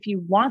If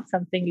you want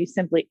something, you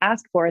simply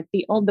ask for it.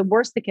 The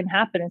worst that can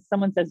happen is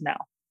someone says no.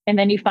 And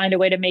then you find a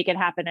way to make it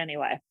happen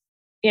anyway.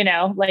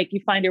 Like you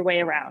find your way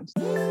around.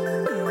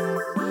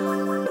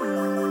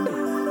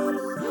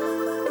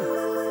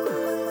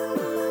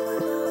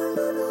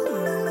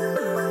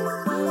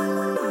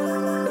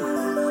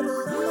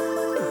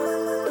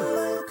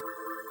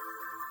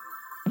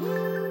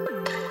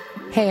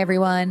 Hey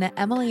everyone,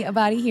 Emily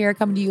Abadi here,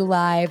 coming to you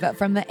live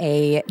from the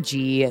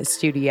AG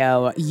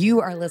studio.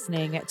 You are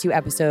listening to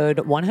episode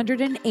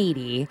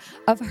 180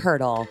 of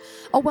Hurdle,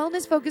 a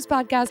wellness-focused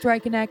podcast where I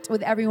connect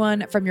with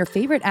everyone from your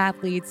favorite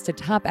athletes to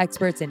top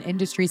experts and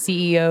industry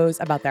CEOs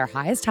about their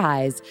highest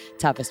highs,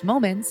 toughest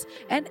moments,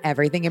 and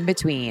everything in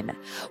between.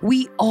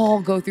 We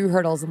all go through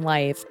hurdles in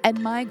life,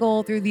 and my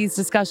goal through these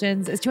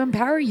discussions is to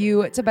empower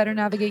you to better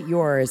navigate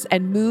yours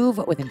and move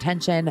with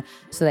intention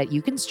so that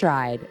you can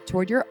stride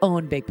toward your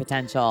own big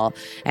potential.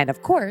 And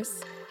of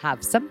course,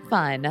 have some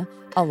fun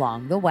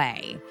along the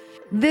way.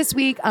 This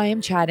week, I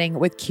am chatting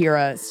with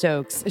Kira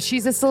Stokes.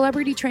 She's a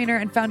celebrity trainer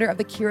and founder of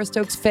the Kira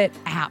Stokes Fit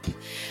app.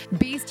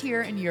 Based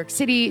here in New York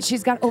City,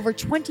 she's got over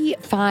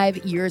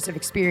 25 years of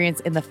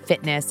experience in the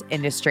fitness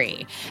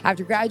industry.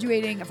 After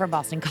graduating from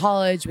Boston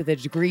College with a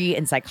degree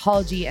in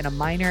psychology and a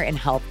minor in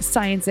health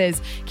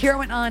sciences, Kira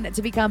went on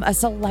to become a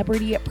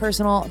celebrity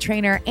personal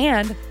trainer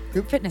and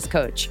group fitness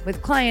coach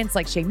with clients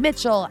like Shay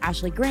Mitchell,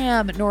 Ashley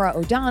Graham, Nora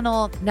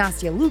O'Donnell,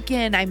 Nastia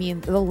Lukin. I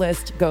mean, the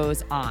list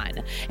goes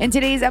on. In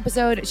today's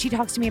episode, she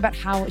talks to me about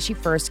how she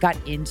first got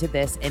into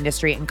this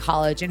industry in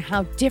college and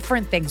how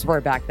different things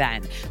were back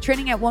then.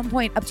 Training at one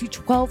point up to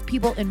 12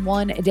 people in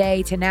one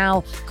day to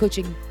now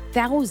coaching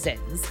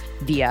thousands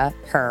via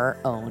her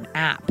own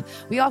app.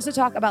 We also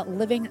talk about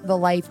living the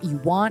life you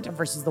want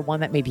versus the one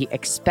that may be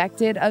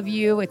expected of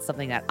you. It's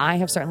something that I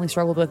have certainly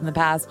struggled with in the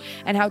past,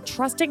 and how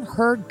trusting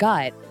her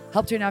gut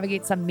helped her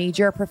navigate some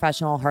major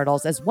professional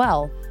hurdles as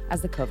well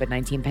as the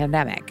COVID-19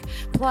 pandemic.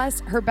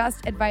 Plus, her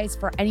best advice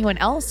for anyone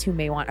else who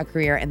may want a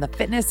career in the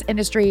fitness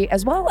industry,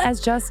 as well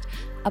as just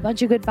a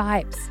bunch of good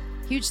vibes.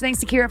 Huge thanks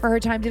to Kira for her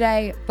time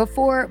today.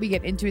 Before we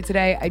get into it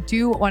today, I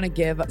do want to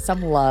give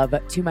some love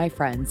to my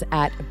friends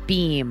at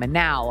Beam.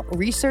 Now,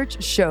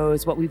 research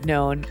shows what we've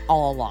known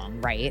all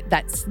along, right?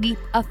 That sleep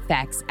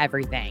affects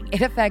everything.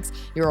 It affects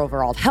your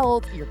overall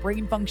health, your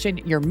brain function,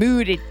 your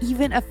mood. It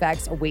even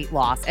affects weight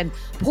loss. And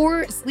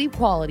poor sleep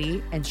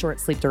quality and short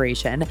sleep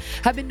duration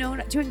have been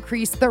known to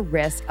increase the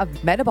risk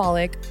of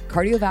metabolic,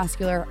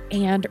 cardiovascular,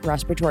 and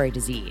respiratory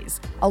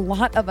disease. A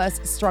lot of us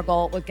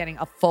struggle with getting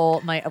a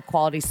full night of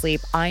quality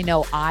sleep. I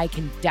know I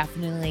can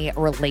definitely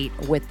relate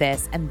with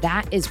this, and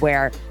that is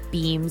where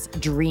Beam's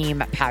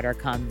Dream Powder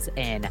comes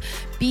in.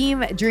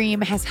 Beam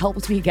Dream has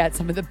helped me get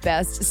some of the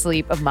best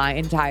sleep of my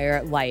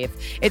entire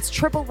life. It's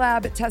triple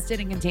lab tested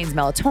and contains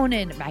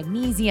melatonin,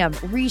 magnesium,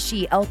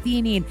 reishi,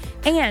 L-theanine,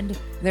 and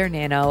their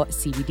nano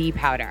CBD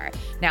powder.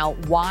 Now,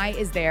 why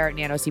is their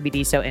nano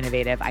CBD so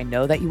innovative? I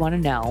know that you want to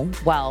know.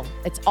 Well,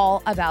 it's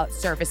all about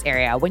surface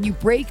area. When you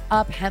break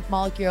up hemp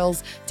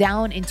molecules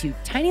down into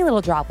tiny little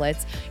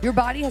droplets, your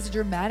body has a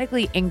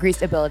dramatically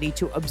increased ability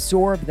to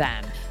absorb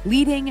them,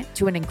 leading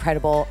to an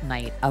incredible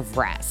night of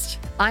rest.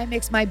 I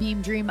mix my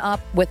Beam Dream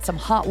up with some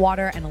hot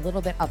water and a little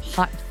bit of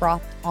hot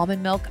frothed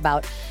almond milk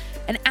about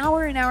an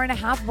hour and a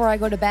half before I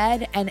go to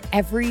bed. And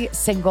every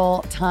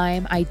single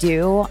time I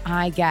do,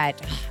 I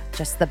get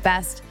just the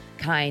best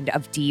kind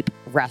of deep,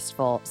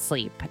 restful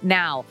sleep.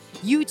 Now,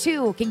 you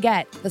too can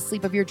get the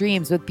sleep of your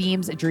dreams with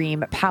Beam's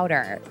Dream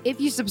Powder.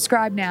 If you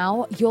subscribe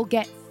now, you'll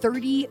get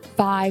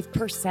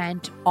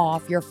 35%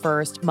 off your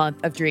first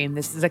month of Dream.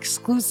 This is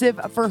exclusive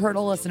for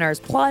Hurdle listeners,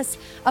 plus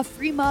a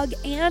free mug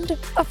and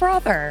a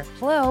frother.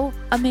 Hello,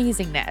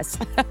 amazingness.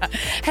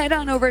 Head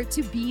on over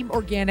to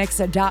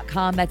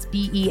beamorganics.com. That's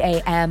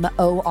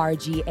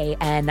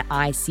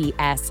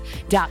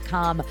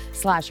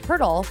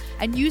BEAMORGANICS.com/Hurdle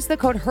and use the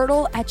code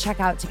Hurdle at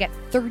checkout to get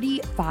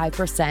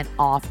 35%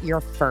 off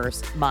your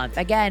first month.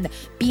 Again,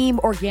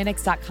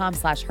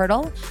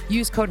 beamorganics.com/Hurdle.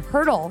 Use code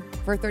Hurdle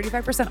for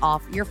 35%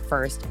 off your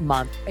first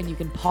month, and you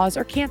can pause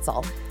or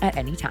cancel at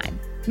any time.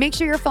 Make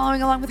sure you're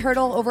following along with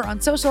Hurdle over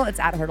on social. It's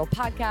at Hurdle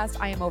Podcast.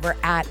 I am over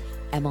at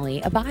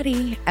Emily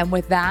Abadi. And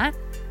with that,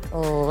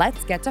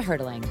 let's get to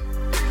hurdling.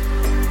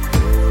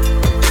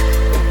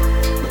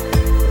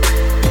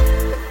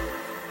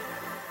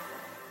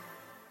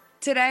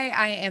 Today,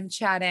 I am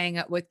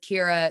chatting with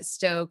Kira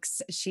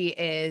Stokes. She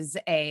is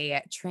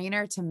a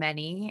trainer to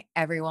many,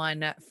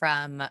 everyone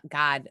from,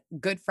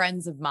 good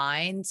friends of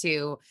mine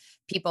to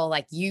people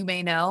like you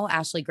may know,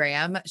 Ashley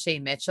Graham, Shay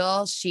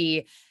Mitchell.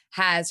 She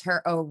has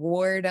her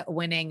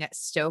award-winning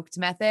Stoked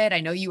method. I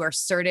know you are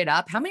certed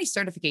up. How many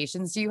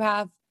certifications do you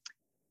have?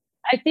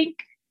 I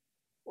think,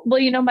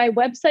 my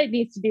website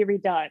needs to be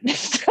redone.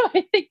 So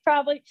I think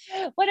probably,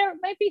 whatever, it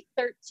might be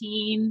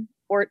 13,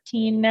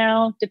 14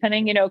 now,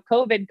 depending,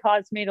 COVID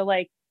caused me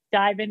to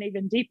dive in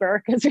even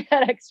deeper because we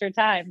had extra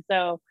time.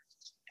 So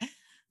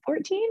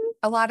 14?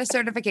 A lot of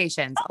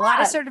certifications, a lot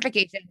of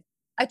certifications.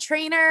 A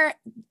trainer,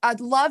 a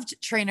loved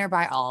trainer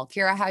by all.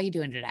 Kira, how are you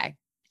doing today?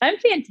 I'm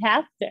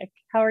fantastic.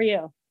 How are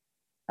you?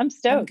 I'm I'm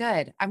stoked.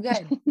 good. I'm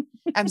good.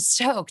 I'm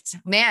stoked.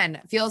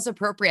 Man, feels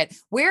appropriate.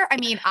 I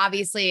mean,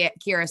 obviously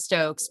Kira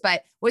Stokes,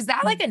 but was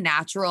that like a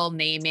natural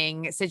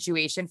naming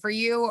situation for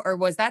you? Or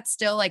was that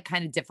still like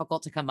kind of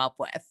difficult to come up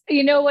with?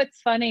 You know,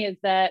 what's funny is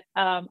that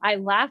I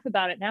laugh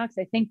about it now because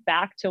I think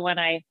back to when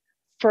I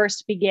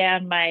first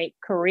began my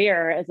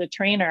career as a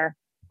trainer.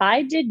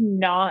 I did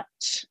not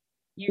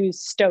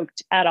use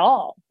stoked at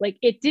all. Like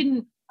it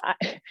didn't,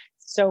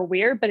 so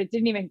weird, but it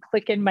didn't even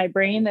click in my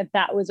brain that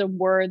that was a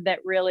word that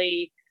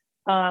really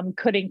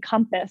could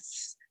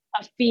encompass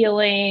a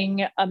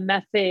feeling, a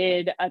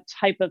method, a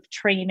type of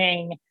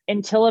training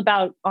until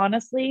about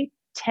honestly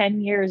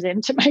 10 years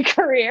into my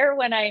career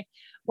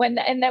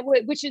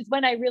which is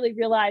when I really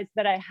realized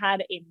that I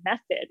had a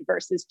method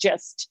versus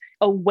just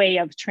a way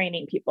of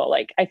training people.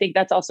 Like, I think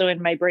that's also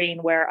in my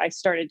brain where I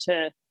started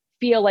to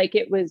feel like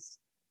it was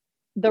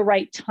the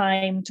right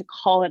time to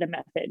call it a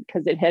method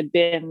because it had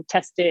been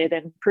tested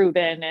and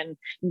proven and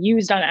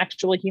used on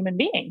actual human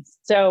beings.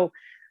 So,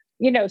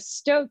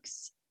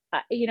 Stokes,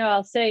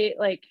 I'll say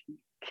like,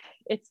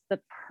 it's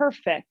the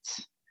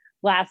perfect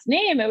last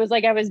name. It was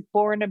like I was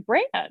born a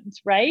brand,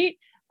 right?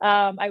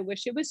 I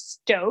wish it was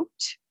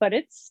Stoked, but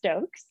it's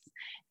Stokes.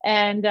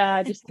 And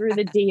just threw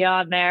the D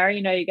on there.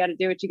 You got to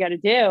do what you got to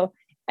do.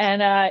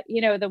 And,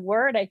 the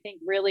word I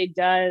think really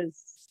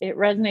it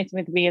resonates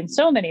with me in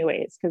so many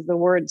ways because the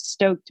word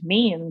stoked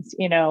means,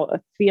 a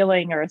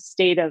feeling or a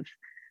state of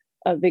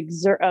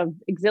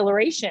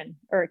exhilaration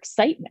or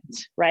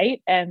excitement, right?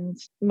 And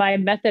my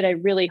method, I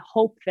really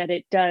hope that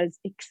it does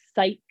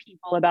excite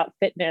people about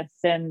fitness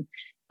and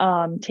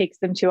takes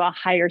them to a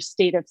higher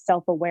state of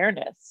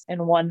self-awareness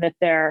and one that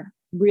they're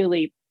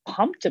really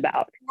pumped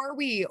about. Before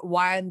we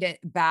wind it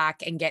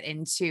back and get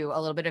into a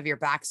little bit of your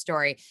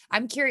backstory,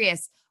 I'm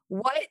curious,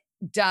 what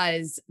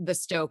does the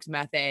Stokes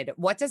method,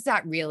 what does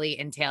that really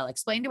entail?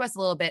 Explain to us a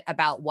little bit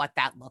about what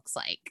that looks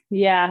like.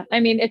 Yeah. I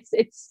mean,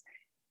 it's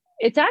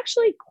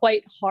actually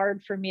quite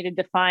hard for me to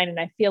define. And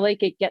I feel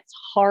like it gets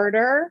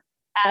harder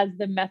as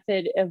the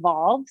method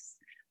evolves.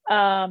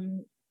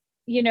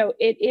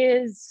 It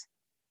is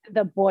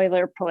the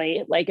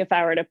boilerplate. Like if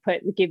I were to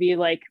give you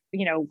like,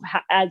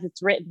 as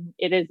it's written,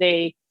 it is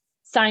a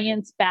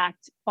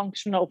science-backed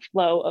functional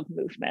flow of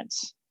movement,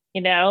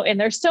 and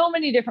there's so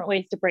many different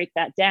ways to break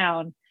that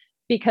down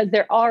because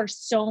there are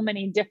so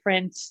many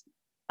different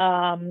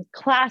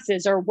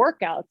classes or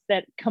workouts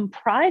that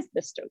comprise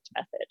the Stokes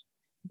method.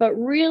 But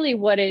really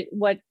what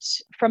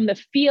from the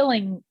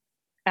feeling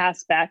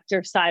aspect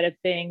or side of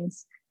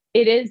things,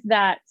 it is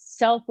that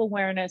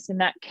self-awareness and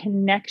that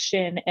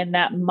connection and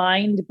that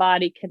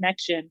mind-body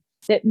connection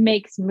that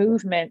makes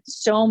movement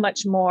so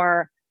much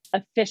more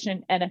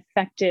efficient and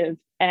effective.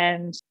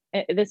 And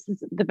this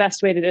is the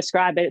best way to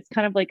describe it. It's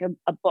kind of like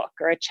a book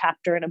or a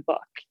chapter in a book.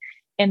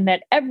 And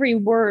that every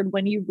word,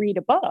 when you read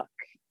a book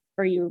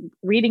or you're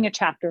reading a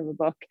chapter of a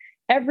book,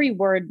 every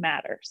word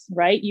matters,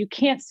 right? You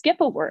can't skip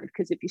a word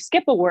because if you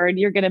skip a word,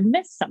 you're going to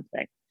miss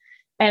something.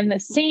 And the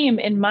same,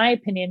 in my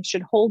opinion,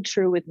 should hold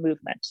true with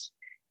movement.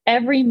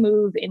 Every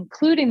move,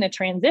 including the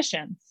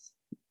transitions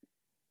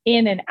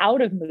in and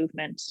out of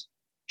movement,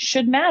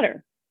 should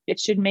matter. It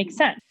should make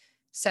sense.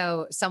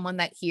 So someone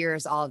that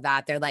hears all of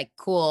that, they're like,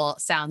 cool,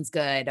 sounds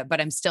good,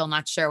 but I'm still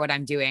not sure what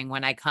I'm doing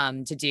when I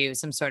come to do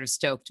some sort of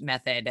Stoked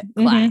method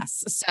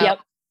class. So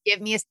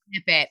give me a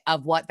snippet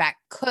of what that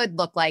could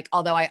look like.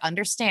 Although I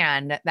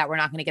understand that we're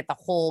not going to get the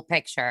whole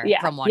picture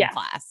from one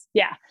class.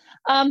 Yeah.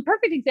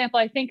 Perfect example.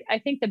 I think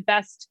the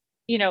best,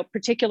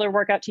 particular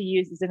workout to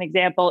use as an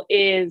example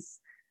is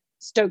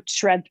Stoked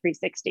Shred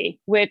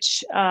 360,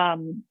 which,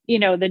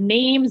 the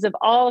names of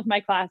all of my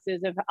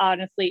classes have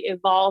honestly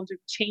evolved and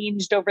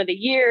changed over the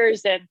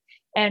years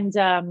and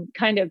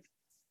kind of,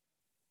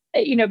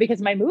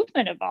 because my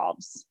movement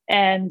evolves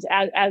and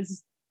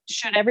as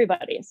should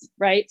everybody's,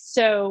 right?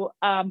 So,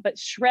 but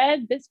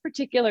Shred, this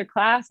particular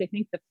class, I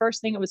think the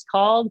first thing it was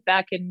called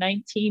back in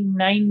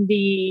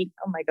 1990,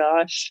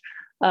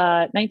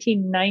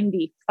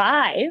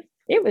 1995,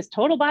 it was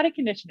total body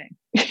conditioning,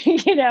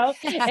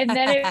 and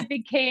then it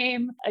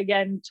became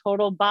again,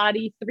 total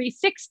body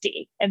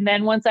 360. And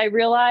then once I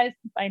realized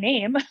my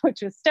name,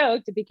 which was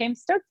Stoked, it became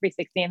Stoked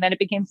 360. And then it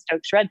became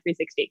Stoked Shred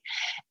 360.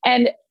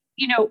 And,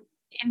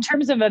 in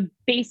terms of a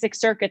basic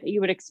circuit that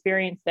you would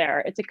experience there,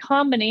 it's a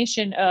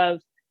combination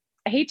of,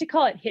 I hate to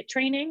call it HIIT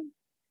training,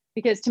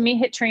 because to me,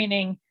 HIIT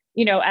training,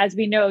 as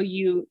we know,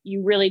 you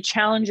really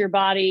challenge your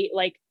body,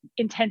 like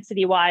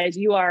intensity wise,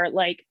 you are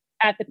like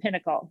at the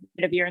pinnacle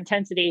of your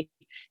intensity.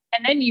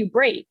 And then you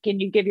break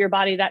and you give your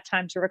body that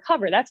time to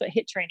recover. That's what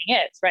HIIT training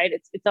is, right?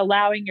 It's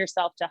allowing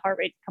yourself to heart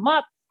rate to come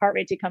up, heart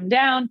rate to come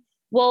down.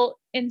 Well,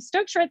 in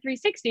Stoked Shred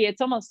 360,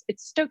 it's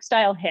Stoked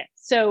style HIIT.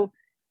 So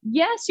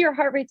yes, your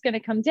heart rate's going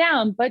to come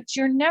down, but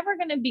you're never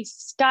going to be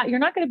stopped. You're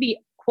not going to be,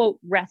 quote,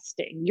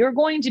 resting. You're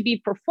going to be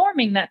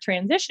performing that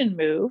transition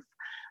move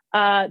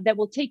that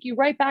will take you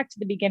right back to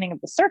the beginning of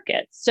the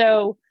circuit.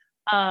 So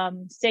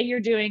say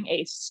you're doing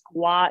a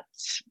squat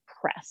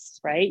press,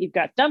 right? You've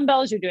got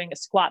dumbbells, you're doing a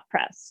squat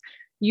press.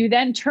 You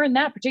then turn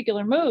that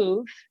particular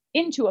move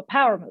into a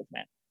power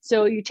movement.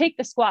 So you take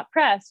the squat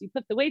press, you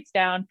put the weights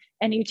down,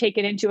 and you take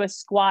it into a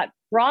squat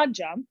broad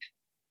jump.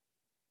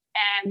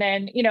 And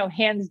then,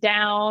 hands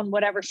down,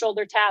 whatever,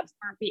 shoulder taps,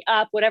 burpee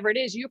up, whatever it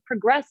is, you're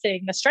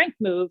progressing the strength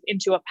move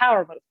into a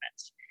power movement.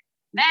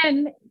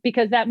 Then,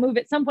 because that move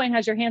at some point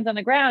has your hands on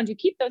the ground, you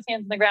keep those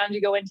hands on the ground,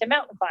 you go into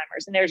mountain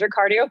climbers, and there's your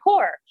cardio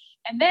core.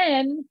 And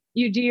then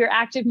you do your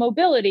active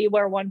mobility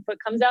where one foot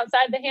comes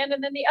outside the hand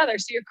and then the other.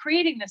 So you're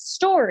creating this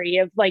story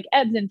of like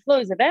ebbs and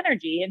flows of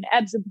energy and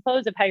ebbs and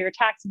flows of how you're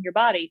taxing your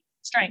body,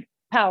 strength,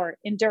 power,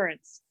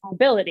 endurance,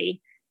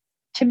 mobility,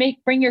 to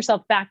bring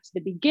yourself back to the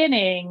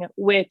beginning,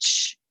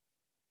 which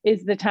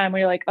is the time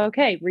where you're like,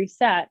 okay,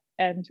 reset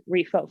and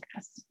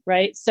refocus,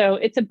 right? So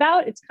it's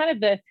kind of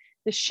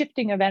the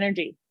shifting of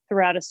energy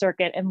throughout a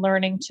circuit and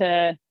learning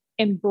to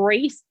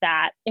embrace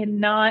that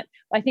and not,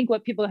 I think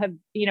what people have,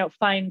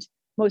 find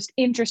most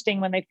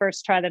interesting when they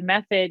first try the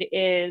method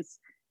is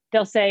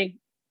they'll say,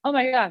 oh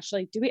my gosh,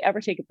 like, do we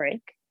ever take a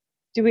break?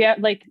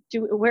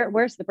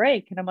 Where's the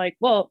break? And I'm like,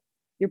 well,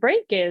 your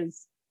break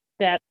is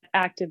that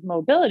active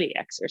mobility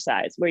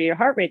exercise where your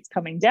heart rate's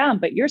coming down,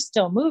 but you're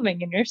still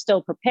moving and you're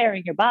still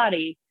preparing your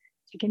body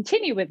to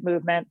continue with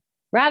movement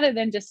rather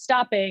than just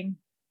stopping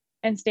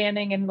and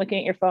standing and looking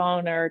at your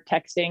phone or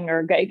texting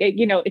or,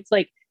 it's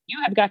like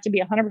you have got to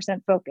be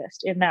 100%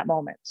 focused in that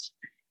moment.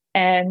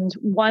 And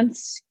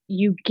once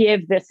you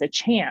give this a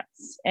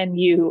chance and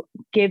you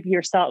give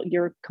yourself,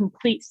 your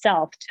complete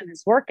self to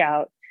this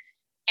workout,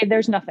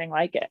 there's nothing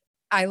like it.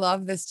 I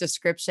love this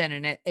description,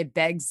 and it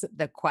begs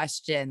the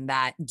question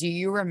that, do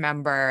you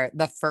remember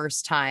the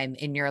first time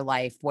in your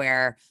life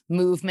where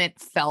movement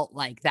felt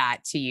like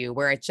that to you,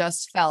 where it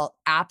just felt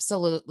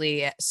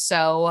absolutely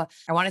so,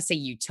 I want to say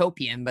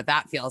utopian, but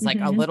that feels like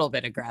a little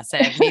bit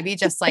aggressive, maybe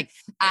just like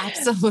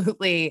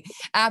absolutely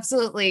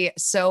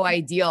so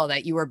ideal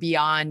that you were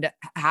beyond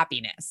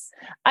happiness?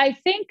 I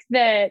think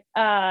that,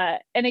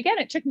 and again,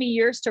 it took me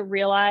years to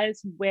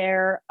realize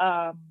where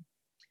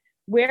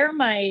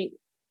my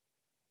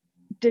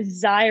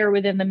desire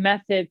within the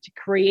method to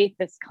create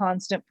this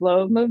constant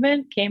flow of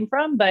movement came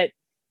from, but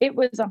it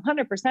was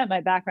 100%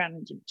 my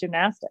background in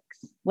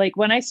gymnastics. Like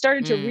when I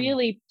started to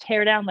really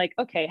tear down, like,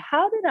 okay,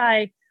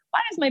 why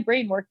does my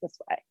brain work this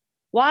way?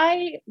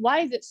 Why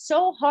is it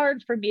so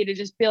hard for me to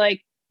just be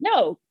like,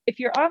 no, if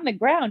you're on the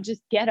ground,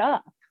 just get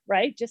up,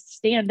 right? Just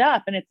stand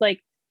up. And it's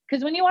like,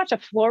 because when you watch a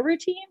floor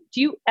routine,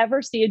 do you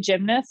ever see a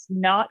gymnast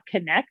not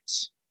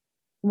connect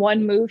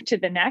one move to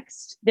the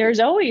next? There's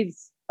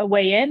always a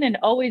way in and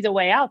always a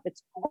way out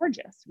that's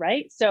gorgeous,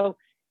 right? So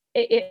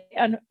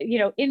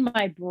in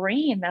my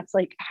brain, that's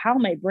like how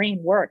my brain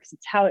works.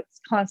 It's how it's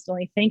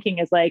constantly thinking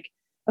is like,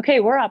 okay,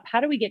 we're up.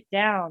 How do we get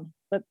down?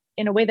 But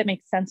in a way that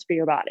makes sense for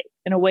your body,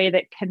 in a way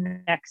that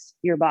connects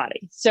your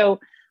body. So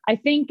I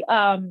think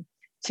to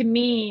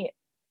me,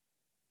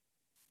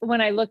 when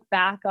I look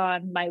back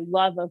on my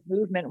love of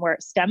movement, where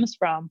it stems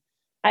from,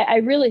 I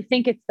really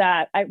think it's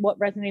what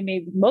resonated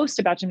me most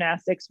about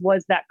gymnastics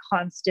was that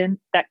constant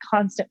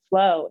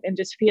flow and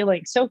just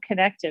feeling so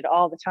connected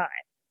all the time.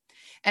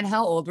 And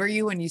how old were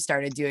you when you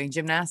started doing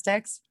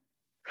gymnastics?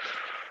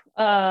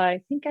 I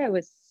think I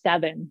was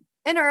 7.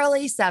 An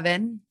early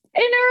 7,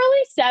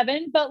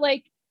 but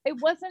like, it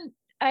wasn't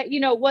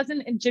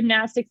a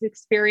gymnastics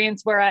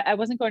experience where I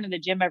wasn't going to the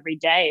gym every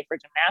day for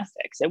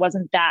gymnastics. It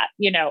wasn't that,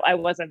 I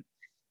wasn't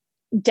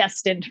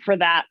destined for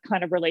that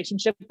kind of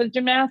relationship with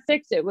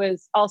gymnastics. It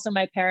was also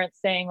my parents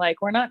saying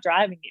like, we're not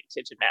driving you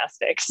to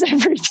gymnastics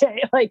every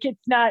day. Like,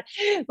 it's not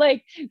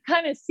like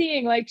kind of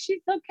seeing like,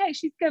 she's okay,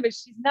 she's good, but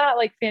she's not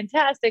like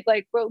fantastic.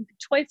 Like, well,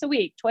 twice a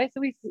week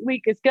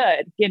is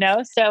good,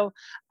 So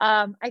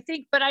I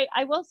think, but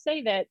I will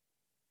say that,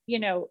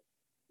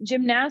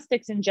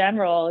 gymnastics in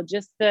general,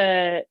 just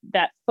that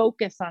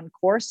focus on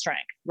core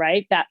strength,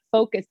 right? That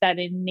focus, that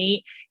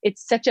innate,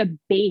 it's such a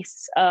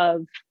base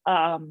of,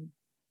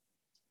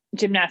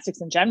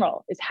 gymnastics in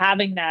general, is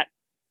having that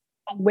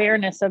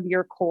awareness of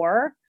your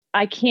core.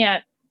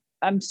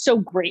 I'm so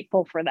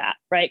grateful for that,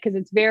 right? Because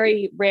it's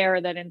very rare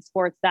that in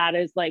sports that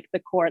is like the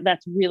core,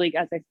 that's really,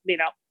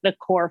 the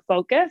core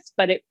focus,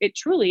 but it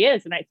truly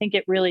is. And I think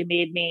it really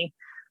made me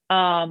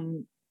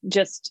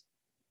just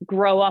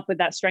grow up with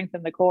that strength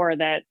in the core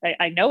that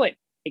I know it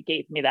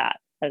gave me that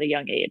at a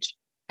young age.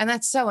 And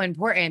that's so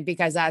important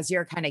because as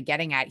you're kind of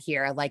getting at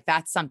here, like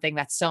that's something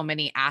that so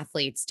many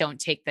athletes don't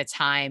take the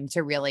time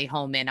to really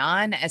home in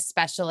on,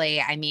 especially,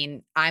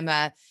 I'm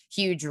a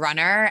huge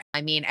runner.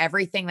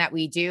 Everything that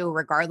we do,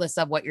 regardless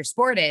of what your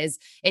sport is,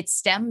 it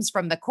stems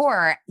from the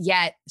core.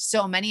 Yet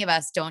so many of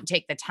us don't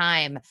take the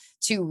time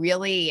to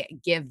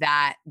really give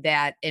that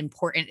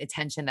important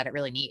attention that it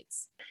really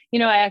needs.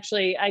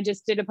 I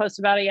just did a post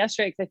about it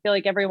yesterday because I feel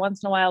like every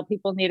once in a while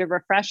people need a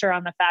refresher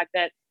on the fact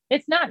that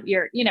it's not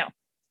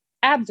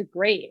abs are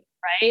great,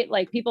 right?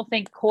 Like people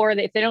think core,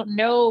 that if they don't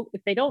know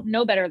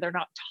better, they're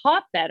not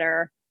taught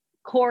better.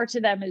 Core to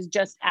them is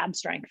just ab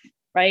strength,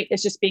 right?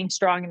 It's just being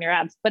strong in your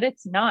abs, but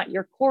it's not.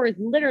 Your core is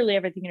literally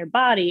everything in your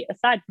body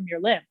aside from your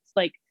limbs.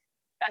 Like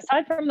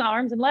aside from the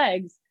arms and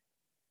legs,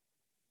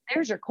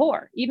 there's your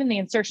core, even the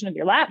insertion of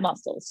your lat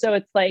muscles. So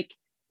it's like,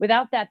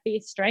 without that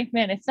base strength,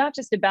 man, it's not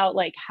just about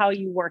like how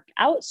you work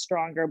out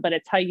stronger, but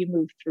it's how you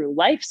move through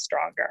life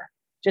stronger,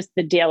 just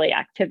the daily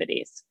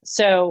activities.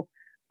 So,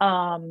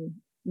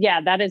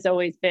 yeah, that has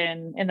always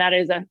been, and that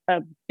is a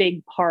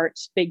big part,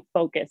 big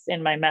focus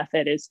in my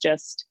method, is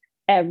just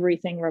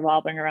everything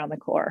revolving around the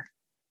core.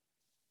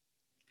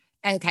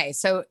 Okay.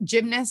 So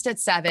gymnast at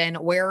 7,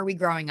 where are we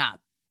growing up?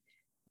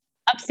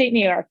 Upstate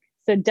New York.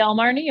 So Del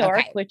Mar, New York,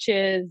 Okay. which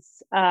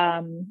is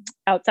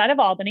outside of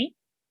Albany.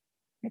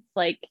 It's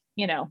like,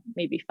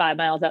 maybe 5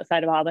 miles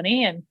outside of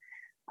Albany, and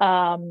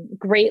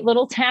great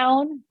little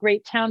town,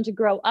 great town to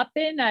grow up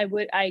in.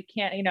 I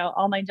can't,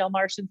 all my Del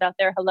Martians out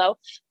there, hello,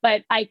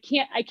 but I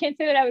can't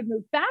say that I would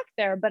move back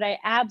there, but I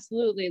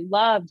absolutely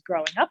loved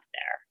growing up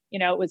there.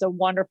 It was a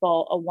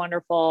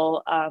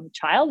wonderful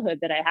childhood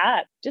that I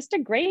had. Just a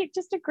great,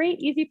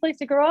 easy place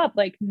to grow up.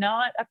 Like,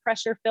 not a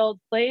pressure filled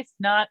place,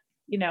 not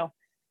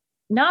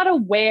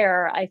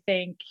aware. I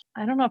think,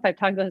 I don't know if I've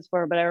talked about this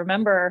before, but I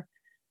remember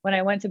when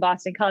I went to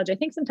Boston College, I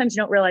think sometimes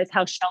you don't realize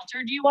how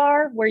sheltered you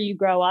are where you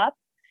grow up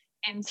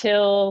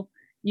until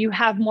you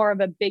have more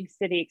of a big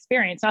city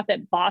experience. Not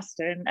that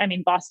Boston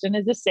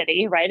is a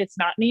city, right? It's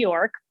not New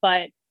York,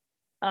 but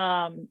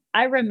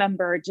I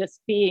remember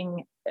just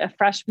being a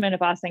freshman at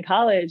Boston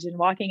College and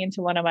walking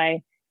into one of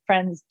my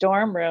friend's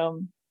dorm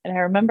room. And I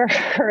remember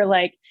her,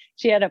 like,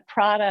 she had a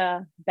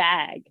Prada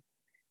bag.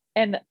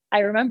 And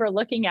I remember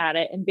looking at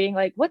it and being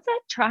like, what's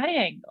that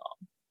triangle?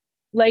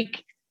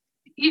 Like,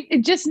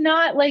 it just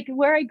not like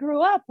where I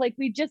grew up. Like,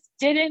 we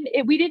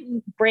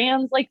didn't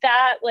brands like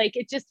that. Like,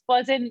 it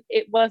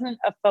wasn't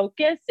a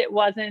focus. It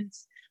wasn't,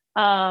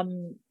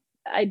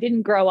 I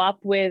didn't grow up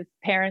with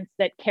parents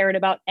that cared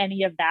about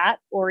any of that,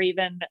 or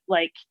even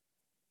like,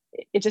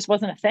 it just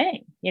wasn't a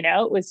thing,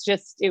 it was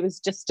just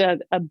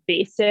a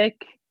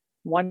basic,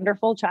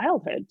 wonderful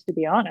childhood, to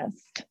be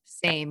honest.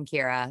 Same,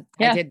 Kira.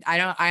 Yeah.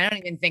 I don't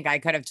even think I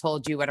could have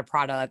told you what a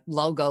Prada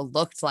logo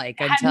looked like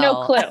I had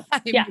no clue.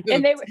 Yeah.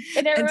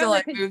 Until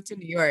I moved to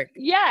New York.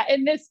 Yeah.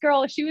 And this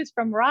girl, she was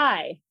from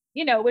Rye,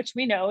 which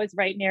we know is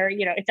right near,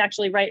 it's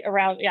actually right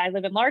around, I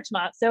live in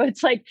Larchmont. So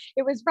it's like,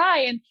 it was Rye,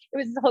 and it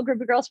was a whole group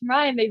of girls from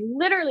Rye, and they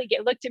literally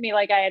looked at me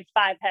like I had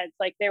 5 heads.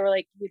 Like, they were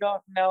like, you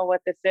don't know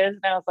what this is.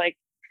 And I was like,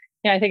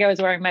 I think I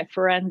was wearing my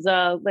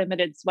Forenza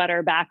limited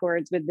sweater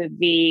backwards with the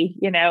V,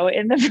 in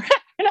the front.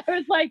 And I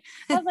was like,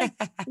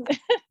 it's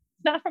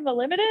not from the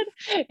limited,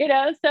 so, I'm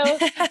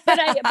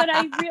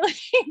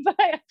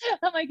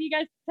like, you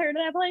guys heard of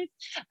that place?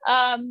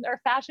 Or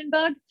Fashion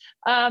Bug?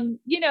 I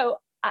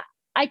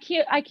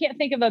can't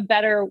think of a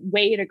better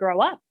way to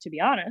grow up, to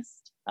be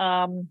honest,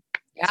 than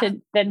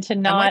to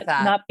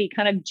not be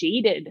kind of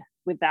jaded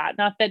with that.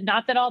 Not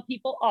that all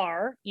people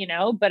are,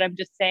 but I'm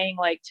just saying,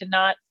 like, to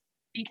not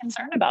be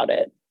concerned about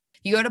it.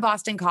 You go to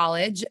Boston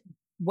College.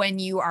 When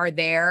you are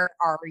there,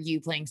 are you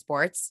playing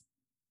sports?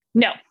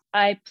 No,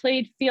 I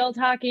played field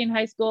hockey in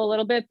high school a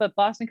little bit, but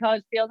Boston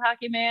College field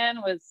hockey, man,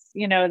 was,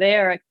 they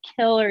are a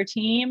killer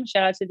team.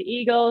 Shout out to the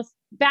Eagles.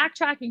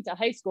 Backtracking to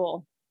high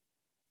school,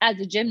 as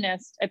a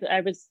gymnast,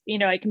 I was,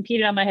 I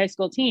competed on my high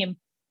school team.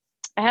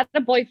 I had a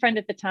boyfriend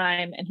at the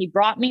time, and he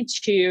brought me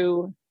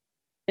to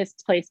this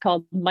place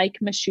called Mike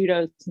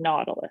Masciuto's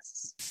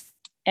Nautilus.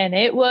 And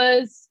it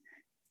was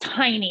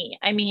tiny.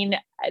 I mean,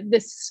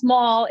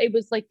 it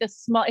was like the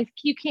small, if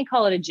you can't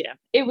call it a gym.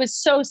 It was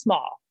so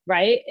small,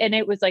 right? And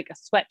it was like a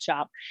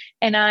sweatshop.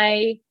 And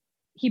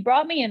he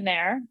brought me in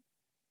there,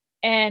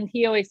 and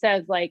he always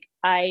says, like,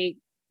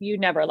 you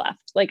never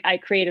left. Like, I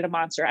created a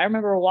monster. I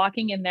remember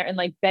walking in there and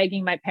like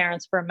begging my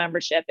parents for a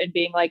membership and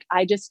being like,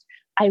 I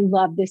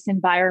love this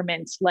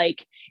environment.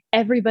 Like,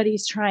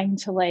 everybody's trying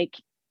to like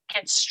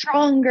get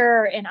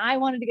stronger, and I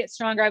wanted to get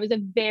stronger. I was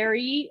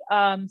very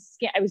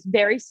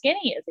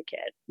skinny as a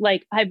kid.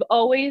 Like, I've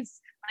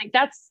always, like,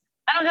 I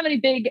don't have any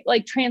big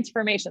like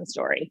transformation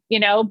story,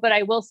 but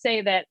I will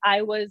say that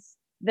I was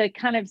the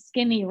kind of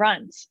skinny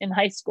runt in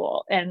high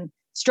school, and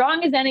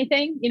strong as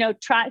anything,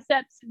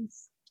 triceps and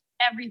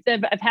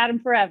everything. I've had them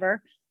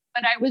forever,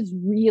 but I was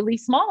really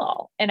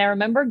small. And I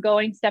remember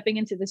stepping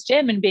into this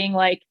gym and being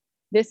like,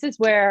 this is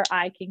where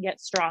I can get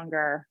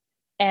stronger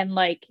and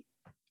like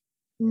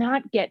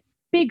not get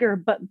bigger,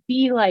 but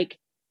be like,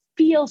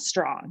 feel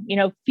strong,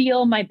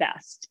 feel my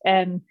best.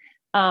 And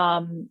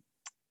I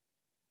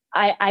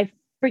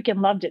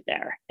freaking loved it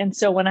there. And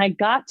so when I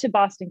got to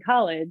Boston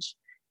College,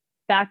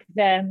 back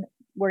then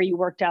where you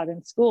worked out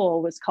in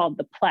school was called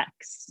the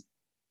Plex.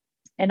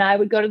 And I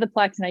would go to the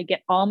Plex, and I'd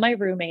get all my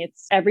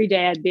roommates every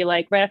day. I'd be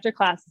like, right after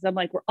classes, I'm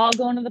like, we're all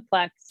going to the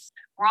Plex.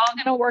 We're all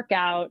going to work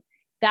out.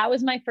 That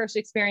was my first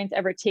experience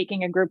ever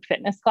taking a group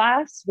fitness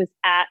class, was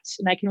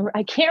and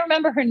I can't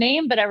remember her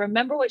name, but I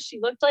remember what she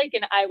looked like.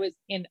 And I was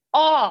in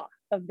awe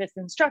of this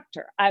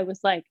instructor. I was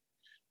like,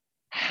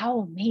 how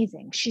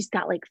amazing. She's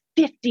got like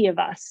 50 of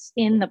us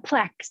in the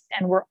Plex,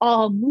 and we're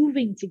all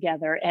moving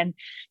together. And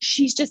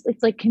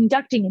it's like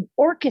conducting an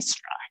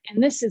orchestra.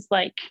 And this is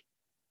like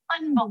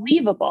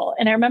unbelievable.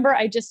 And I remember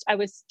I just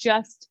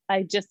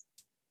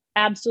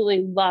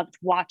absolutely loved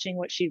watching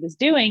what she was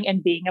doing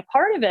and being a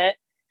part of it.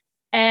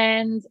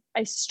 And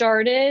I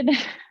started,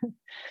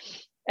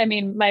 I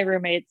mean, my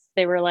roommates,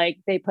 they were like,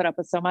 they put up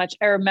with so much.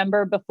 I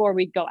remember before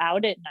we'd go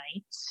out at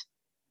night,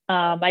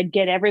 I'd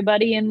get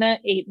everybody in the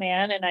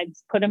 8-man and I'd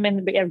put them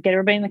in, get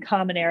everybody in the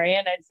common area.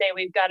 And I'd say,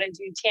 we've got to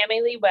do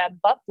Tammy Lee Webb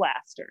butt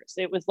blasters.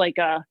 It was like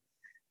a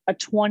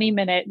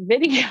 20-minute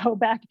video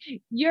back.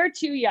 You're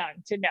too young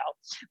to know,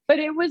 but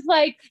it was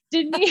like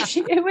Denise,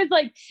 it was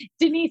like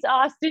Denise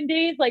Austin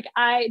days. Like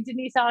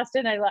Denise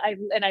Austin,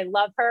 I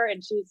love her,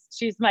 and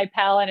she's my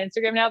pal on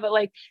Instagram now, but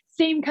like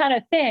same kind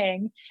of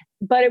thing.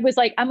 But it was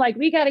like, I'm like,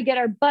 we got to get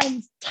our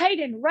buttons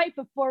tightened right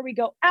before we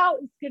go out.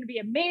 It's going to be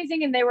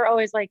amazing. And they were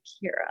always like,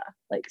 Kira,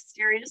 like,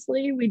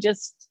 seriously, we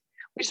just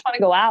want to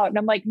go out. And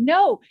I'm like,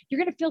 no, you're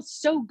going to feel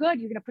so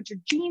good. You're going to put your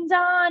jeans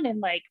on and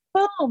like,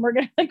 boom, we're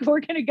going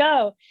to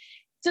go.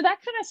 So that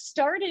kind of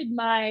started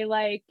my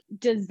like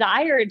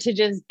desire to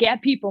just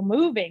get people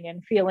moving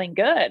and feeling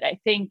good. I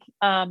think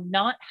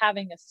not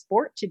having a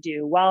sport to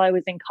do while I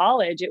was in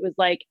college, it was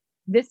like,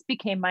 this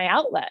became my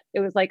outlet.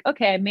 It was like,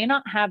 okay, I may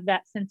not have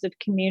that sense of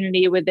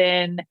community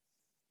within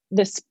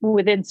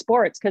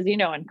sports. Cause you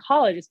know, in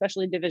college,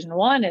 especially Division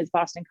I, as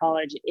Boston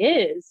College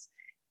is,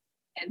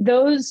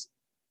 those,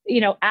 you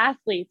know,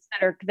 athletes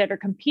that are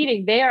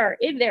competing, they're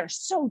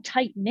so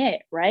tight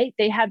knit, right?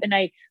 They have, and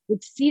I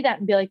would see that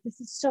and be like, this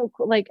is so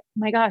cool. Like,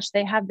 my gosh,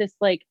 they have this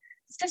like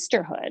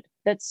sisterhood.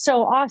 That's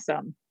so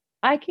awesome.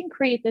 I can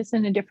create this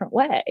in a different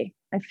way.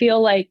 I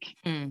feel like,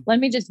 let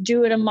me just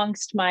do it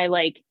amongst my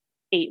like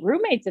 8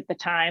 roommates at the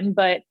time.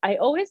 But I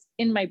always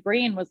in my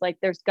brain was like,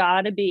 there's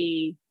gotta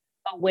be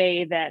a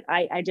way that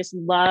I just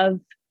love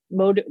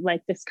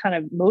like this kind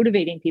of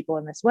motivating people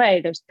in this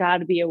way. There's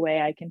gotta be a way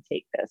I can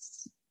take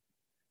this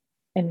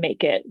and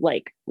make it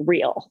like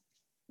real,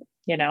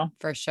 you know?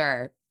 For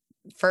sure.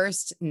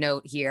 First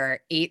note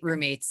here, 8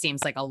 roommates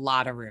seems like a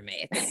lot of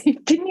roommates.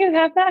 Didn't you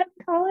have that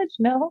in college?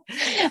 No, I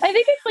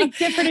think it's like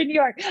different in New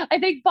York. I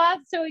think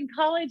so in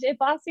college, at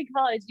Boston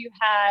College, you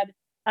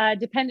had,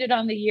 depended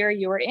on the year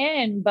you were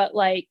in, but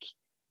like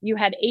you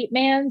had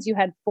 8-mans, you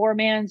had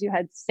 4-mans, you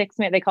had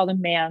 6-man, they called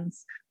them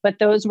mans, but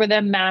those were the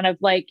amount of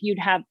like, you'd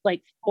have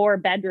like 4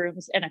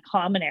 bedrooms and a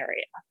common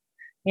area.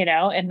 You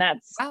know, and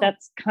that's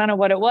kind of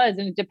what it was.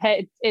 And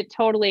it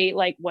totally,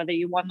 like, whether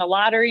you won the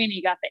lottery and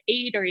you got the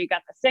 8 or you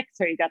got the 6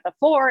 or you got the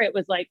 4, it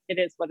was like, it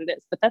is what it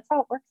is, but that's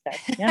how it works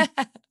there.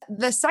 Yeah.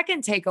 The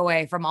second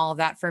takeaway from all of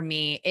that for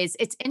me is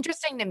it's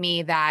interesting to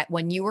me that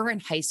when you were in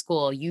high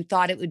school, you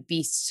thought it would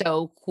be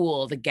so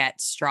cool to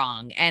get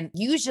strong. And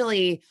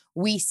usually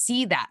we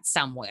see that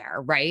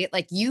somewhere, right?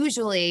 Like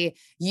usually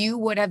you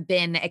would have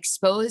been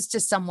exposed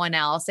to someone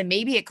else, and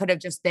maybe it could have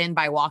just been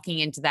by walking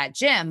into that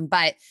gym,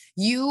 but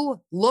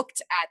you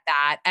looked at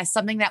that as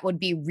something that would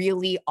be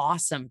really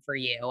awesome for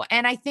you.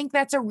 And I think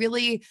that's a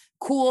really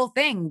cool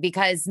thing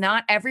because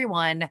not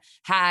everyone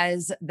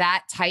has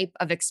that type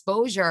of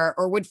exposure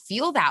or would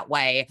feel that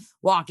way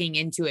walking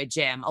into a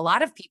gym. A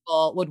lot of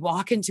people would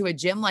walk into a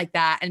gym like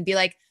that and be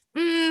like,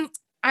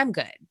 I'm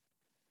good.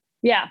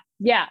 Yeah.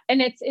 Yeah. And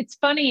it's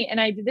funny.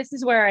 And this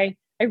is where I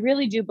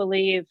really do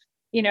believe,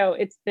 you know,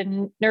 it's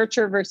the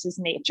nurture versus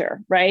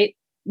nature, right?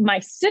 My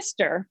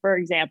sister, for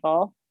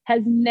example,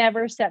 has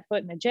never set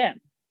foot in a gym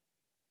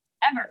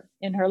ever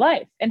in her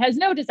life and has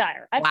no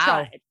desire. I've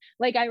tried.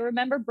 Like, I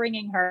remember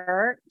bringing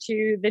her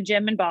to the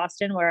gym in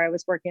Boston where I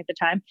was working at the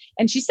time.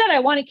 And she said,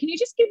 can you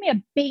just give me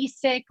a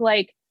basic,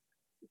 like,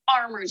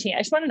 arm routine? I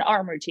just want an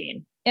arm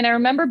routine. And I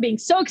remember being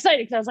so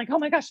excited because I was like, oh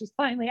my gosh, she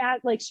finally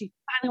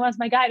wants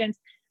my guidance.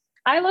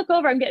 I look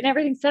over, I'm getting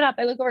everything set up.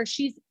 I look over,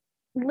 she's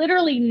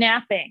literally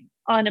napping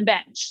on a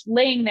bench,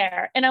 laying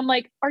there. And I'm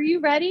like, are you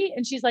ready?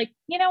 And she's like,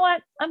 you know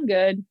what? I'm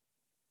good.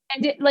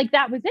 And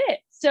that was it.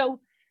 So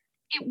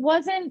it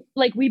wasn't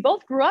like we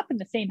both grew up in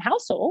the same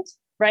household,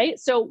 right?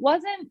 So it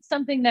wasn't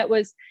something that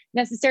was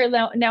necessarily,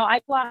 now I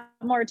pay a lot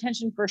more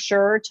attention for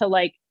sure to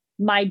like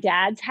my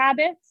dad's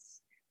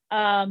habits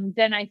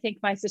than I think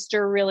my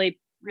sister really,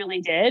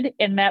 really did.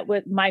 And that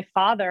with my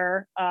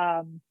father,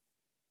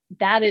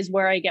 that is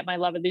where I get my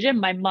love of the gym.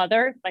 My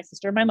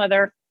sister and my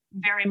mother,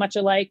 very much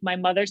alike. My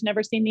mother's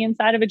never seen the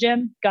inside of a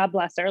gym. God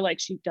bless her.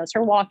 Like, she does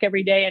her walk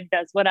every day and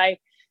does what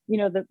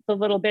the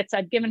little bits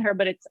I've given her,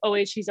 but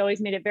she's always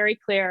made it very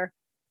clear.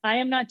 I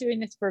am not doing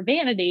this for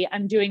vanity.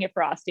 I'm doing it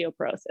for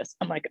osteoporosis.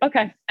 I'm like,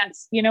 okay,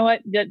 that's, you know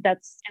what,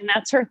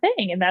 that's her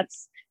thing. And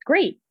that's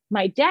great.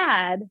 My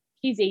dad,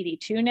 he's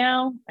 82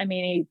 now. I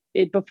mean,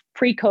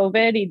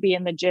 pre-COVID, he'd be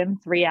in the gym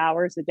 3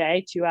 hours a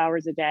day, 2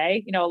 hours a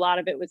day. You know, a lot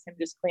of it was him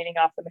just cleaning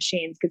off the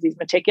machines because he's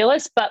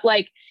meticulous, but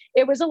like,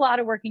 it was a lot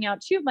of working out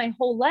too. My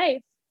whole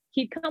life,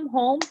 he'd come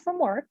home from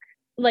work,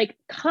 like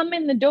come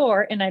in the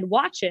door and I'd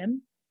watch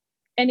him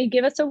and he'd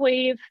give us a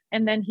wave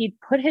and then he'd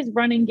put his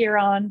running gear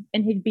on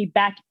and he'd be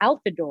back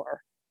out the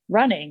door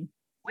running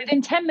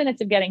within 10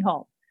 minutes of getting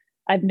home.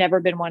 I've never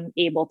been one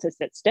able to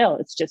sit still.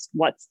 It's just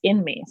what's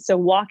in me. So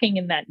walking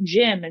in that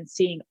gym and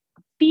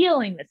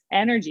feeling this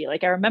energy,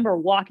 like I remember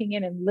walking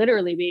in and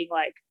literally being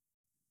like,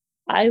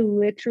 I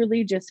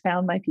literally just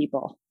found my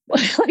people.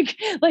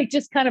 like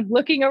just kind of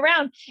looking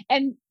around.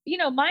 And, you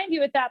know, mind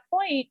you, at that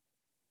point,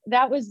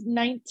 that was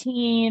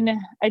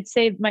 19, I'd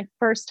say my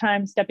first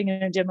time stepping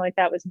in a gym like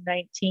that was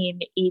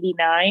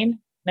 1989,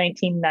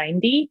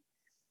 1990.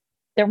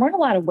 There weren't a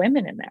lot of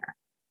women in there.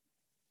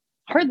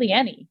 Hardly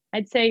any.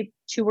 I'd say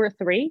two or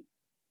three.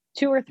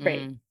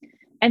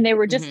 And they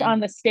were just on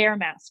the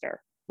Stairmaster.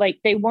 Like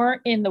they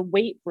weren't in the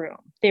weight room.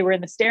 They were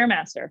in the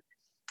Stairmaster.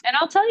 And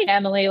I'll tell you,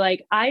 Emily,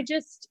 like I've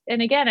just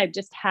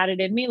had it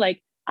in me.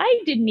 Like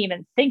I didn't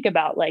even think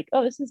about like,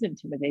 oh, this is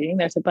intimidating.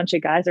 There's a bunch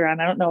of guys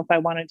around. I don't know if I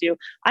want to do.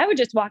 I would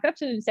just walk up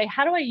to them and say,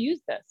 how do I use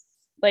this?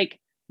 Like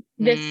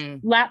this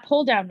lat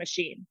pull down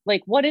machine.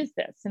 Like, what is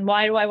this? And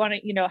why do I want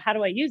to, how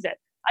do I use it?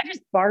 I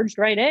just barged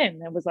right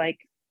in and was like,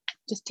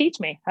 just teach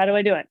me. How do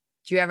I do it?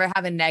 Do you ever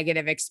have a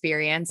negative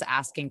experience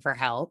asking for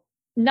help?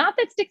 Not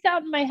that sticks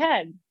out in my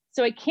head.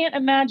 So I can't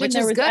imagine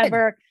there was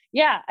ever,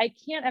 I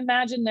can't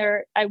imagine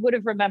I would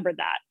have remembered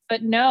that.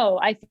 But no,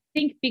 I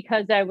think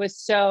because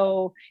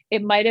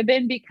it might've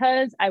been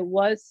because I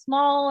was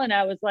small and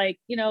I was like,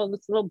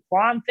 this little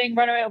blonde thing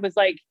running away. I was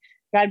like,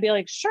 I'd be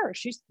like, sure,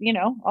 she's,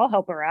 I'll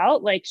help her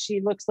out. Like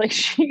she looks like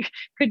she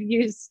could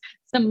use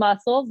some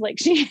muscles, like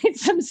she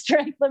needs some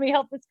strength. Let me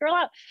help this girl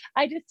out.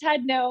 I just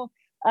had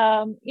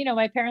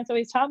my parents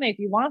always taught me, if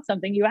you want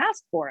something, you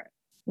ask for it.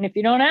 And if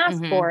you don't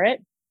ask for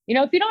it,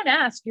 if you don't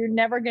ask, you're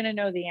never going to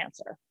know the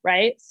answer.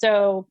 Right.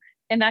 So,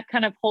 and that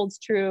kind of holds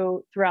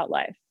true throughout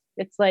life.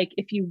 It's like,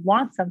 if you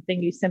want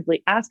something, you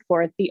simply ask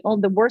for it.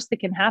 The worst that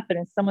can happen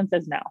is someone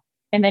says no.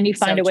 And then you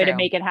find a way to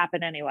make it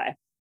happen anyway.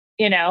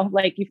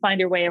 Like you find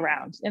your way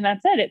around, and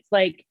that's it. It's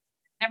like,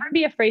 never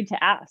be afraid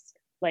to ask.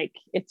 Like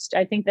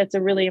I think that's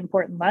a really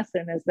important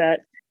lesson, is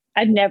that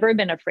I've never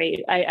been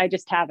afraid. I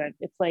just haven't.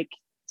 It's like,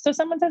 so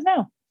someone says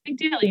no, big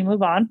deal. You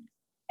move on,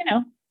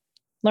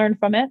 learn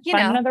from it,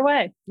 find another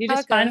way. You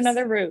just find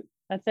another route.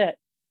 That's it.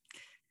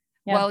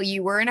 Yeah. Well,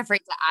 you weren't afraid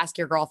to ask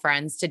your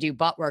girlfriends to do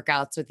butt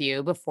workouts with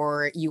you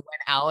before you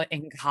went out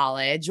in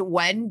college.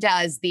 When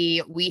does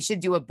we should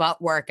do a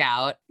butt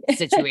workout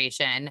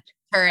situation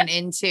turn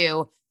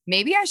into,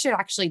 maybe I should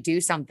actually do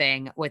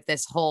something with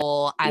this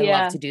whole, I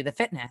love to do the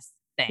fitness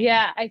thing?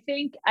 Yeah. I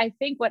think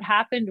what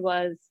happened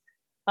was,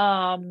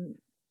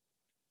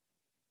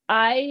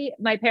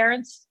 my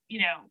parents,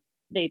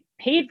 they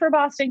paid for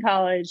Boston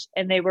College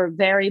and they were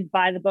very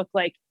by the book.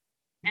 Like,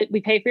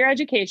 we pay for your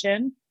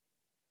education.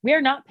 We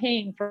are not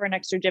paying for an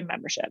extra gym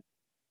membership.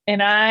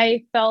 And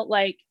I felt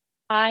like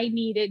I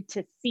needed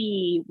to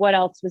see what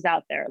else was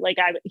out there. Like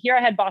I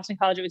had Boston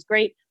College. It was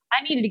great.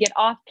 I needed to get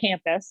off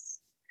campus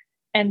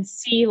and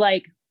see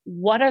like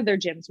what other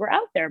gyms were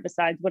out there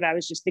besides what I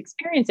was just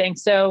experiencing.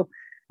 So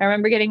I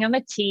remember getting on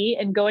the T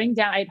and going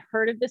down. I'd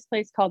heard of this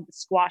place called the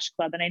Squash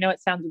Club. And I know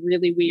it sounds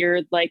really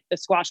weird, like the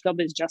Squash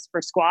Club is just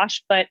for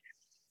squash, but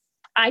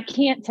I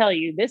can't tell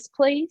you, this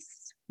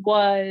place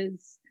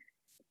was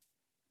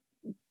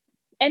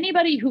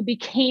anybody who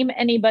became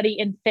anybody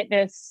in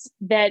fitness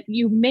that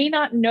you may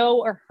not know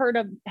or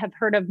have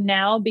heard of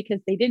now,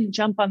 because they didn't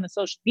jump on the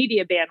social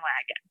media bandwagon,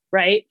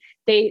 right?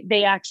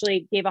 They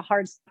actually gave a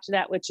hard stop to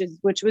that,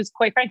 which was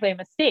quite frankly a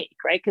mistake,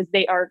 right? Because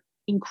they are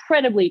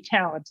incredibly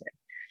talented.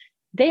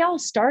 They all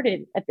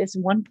started at this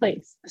one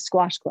place, the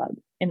Squash Club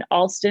in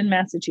Allston,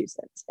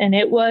 Massachusetts. And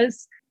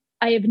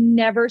I have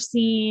never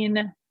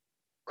seen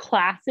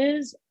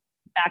classes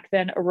back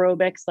then,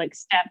 aerobics, like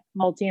step,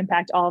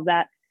 multi-impact, all of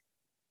that,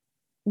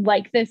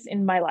 like this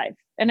in my life.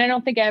 And I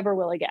don't think I ever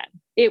will again.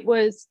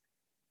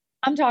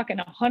 I'm talking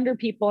 100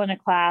 people in a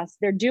class.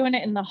 They're doing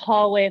it in the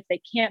hallway if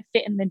they can't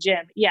fit in the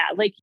gym. Yeah.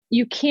 Like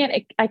I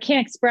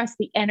can't express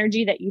the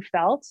energy that you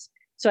felt.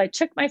 So I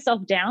took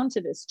myself down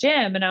to this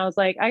gym and I was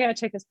like, I got to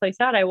check this place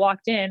out. I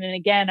walked in and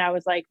again, I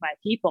was like, my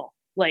people,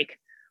 like,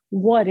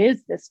 what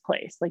is this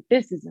place? Like,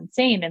 this is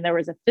insane. And there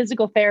was a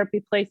physical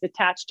therapy place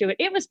attached to it.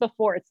 It was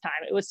before its time.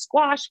 It was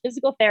squash,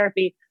 physical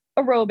therapy,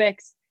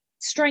 aerobics,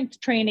 strength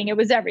training. It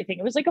was everything.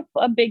 It was like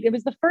it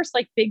was the first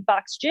like big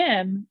box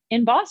gym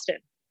in Boston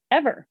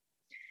ever.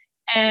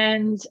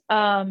 And,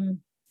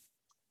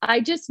 I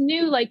just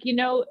knew, like,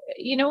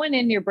 when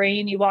in your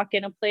brain, you walk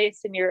in a place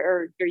and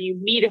or you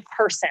meet a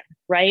person,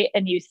 right?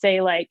 And you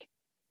say like,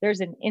 there's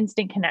an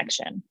instant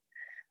connection.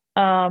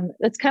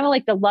 That's kind of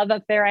like the love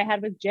affair I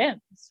had with gyms,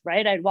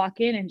 right? I'd walk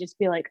in and just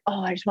be like,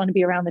 oh, I just want to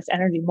be around this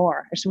energy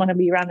more. I just want to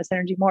be around this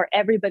energy more.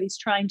 Everybody's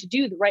trying to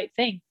do the right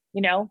thing,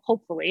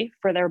 hopefully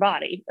for their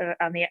body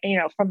on the,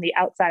 from the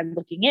outside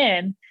looking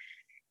in.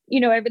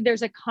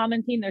 There's a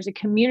common theme. There's a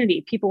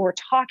community. People were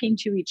talking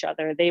to each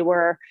other. They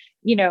were,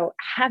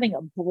 having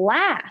a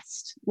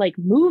blast, like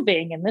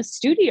moving in this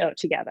studio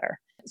together.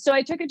 So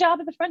I took a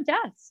job at the front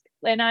desk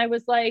and I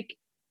was like,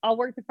 I'll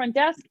work the front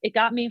desk. It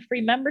got me a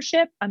free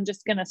membership. I'm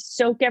just going to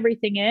soak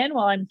everything in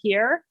while I'm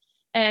here.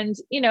 And,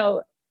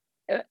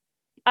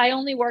 I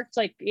only worked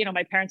like,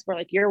 my parents were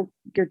like, your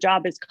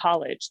job is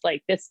college.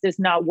 Like, this is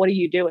not, what are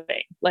you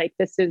doing? Like,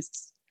 this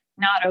is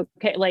not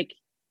okay. Like,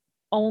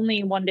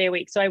 only 1 day a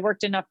week. So I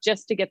worked enough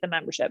just to get the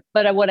membership.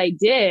 But what I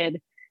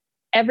did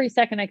every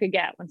second I could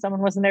get when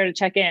someone wasn't there to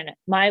check in,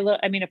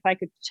 if I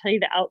could tell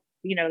you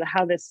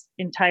how this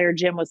entire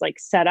gym was like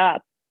set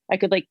up, I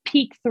could like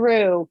peek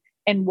through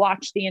and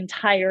watch the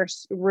entire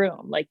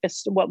room, like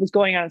this, what was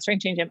going on in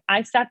strength change gym.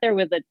 I sat there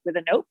with a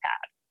notepad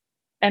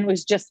and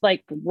was just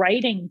like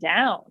writing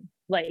down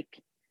like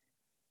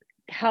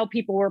how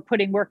people were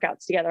putting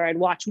workouts together. I'd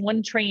watch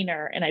one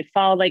trainer and I'd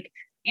follow like,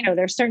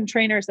 there's certain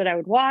trainers that I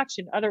would watch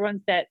and other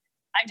ones that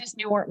I just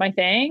knew weren't my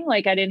thing.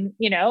 Like I didn't,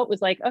 it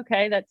was like,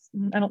 okay,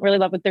 I don't really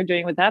love what they're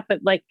doing with that, but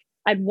like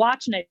I'd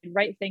watch and I'd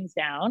write things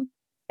down.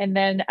 And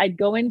then I'd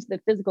go into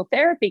the physical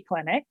therapy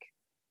clinic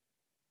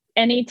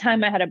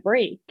anytime I had a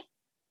break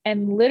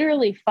and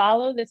literally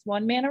follow this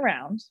one man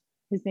around.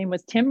 His name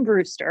was Tim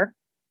Brewster,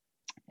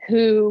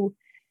 who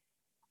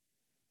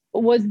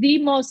was the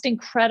most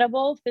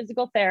incredible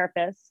physical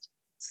therapist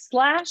 /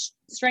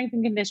 strength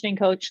and conditioning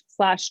coach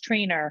 /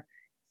 trainer.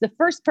 The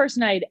first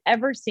person I'd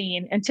ever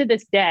seen, and to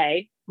this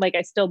day, like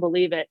I still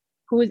believe it,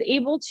 who was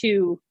able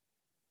to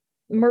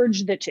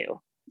merge the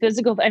two.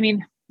 I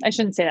mean, I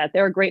shouldn't say that.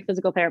 There are great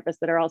physical therapists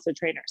that are also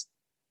trainers.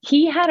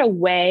 He had a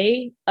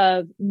way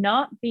of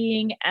not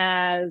being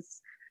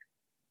as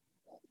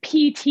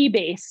PT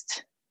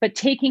based, but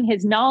taking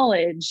his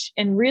knowledge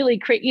and really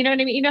create, you know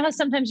what I mean? You know how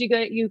sometimes you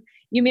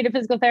meet a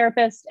physical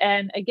therapist,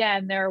 and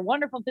again, they're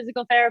wonderful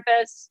physical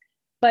therapists,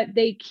 but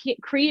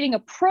creating a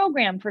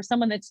program for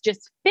someone that's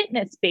just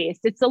fitness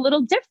based. It's a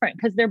little different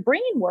because their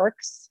brain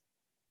works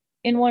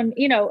in one,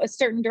 a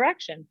certain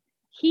direction.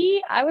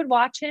 I would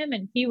watch him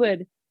and he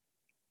would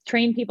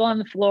train people on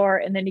the floor,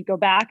 and then he'd go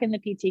back in the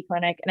PT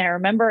clinic. And I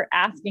remember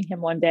asking him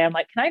one day, I'm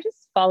like, can I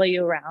just follow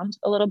you around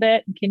a little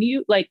bit? And can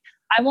you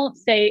I won't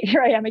say,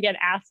 here I am again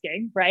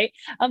asking, right?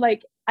 I'm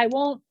like, I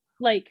won't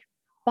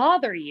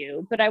bother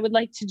you, but I would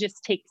like to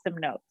just take some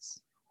notes.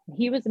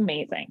 He was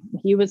amazing.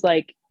 He was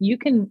like, you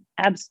can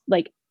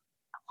 100%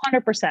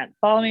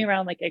 follow me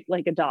around like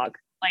a dog.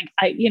 Like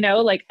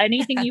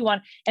anything you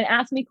want, and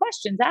ask me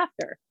questions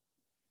after.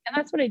 And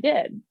that's what I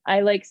did.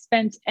 I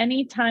spent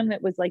any time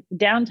that was like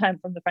downtime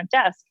from the front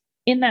desk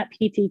in that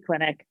PT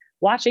clinic,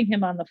 watching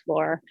him on the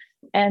floor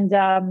and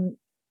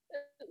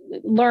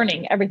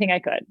learning everything I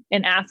could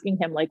and asking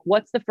him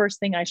what's the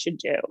first thing I should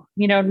do?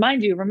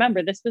 Mind you,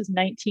 remember, this was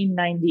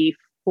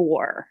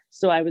 1994.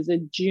 So I was a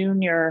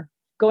junior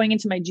going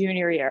into my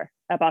junior year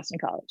at Boston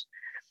College.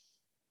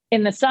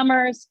 In the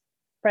summers,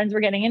 friends were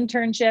getting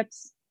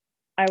internships.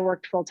 I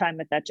worked full-time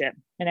at that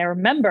gym. And I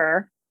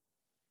remember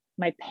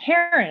my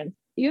parents,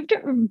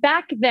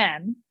 back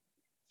then,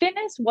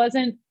 fitness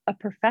wasn't a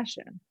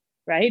profession,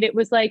 right? It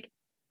was like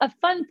a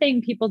fun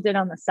thing people did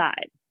on the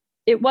side.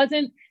 It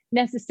wasn't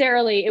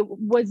necessarily,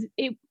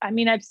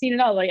 I've seen it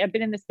all. I've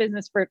been in this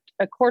business for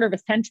a quarter of a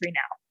century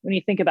now. When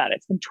you think about it,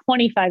 it's been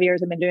 25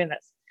 years I've been doing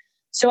this.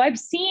 So I've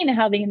seen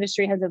how the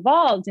industry has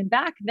evolved. And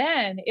back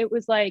then it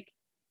was like,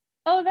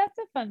 oh, that's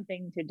a fun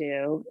thing to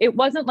do. It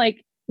wasn't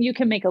like you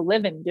can make a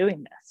living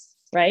doing this.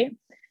 Right.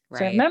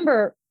 So I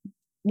remember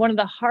one of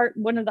the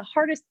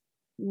hardest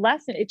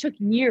lessons, it took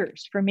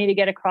years for me to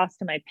get across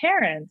to my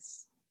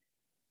parents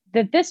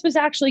that this was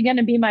actually going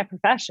to be my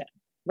profession.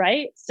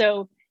 Right.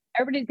 So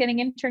everybody's getting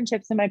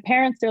internships and my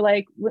parents, they're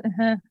like, what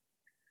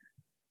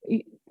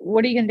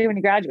are you going to do when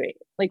you graduate?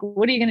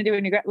 What are you going to do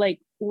when you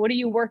what are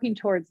you working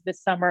towards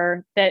this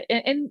summer?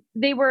 And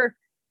they were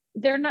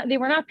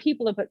not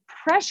people to put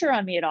pressure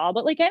on me at all,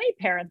 but like any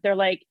parent, they're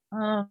like,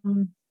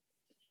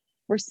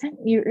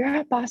 you're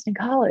at Boston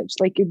College,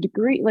 your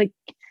degree,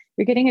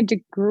 you're getting a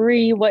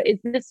degree. What is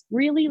this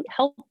really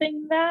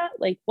helping that?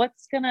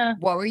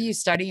 What were you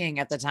studying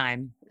at the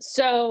time?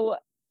 So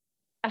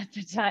at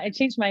the time, I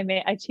changed my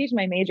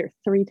major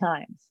 3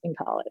 times in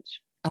college.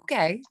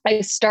 Okay.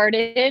 I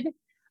started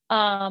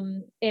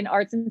in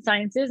arts and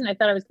sciences, and I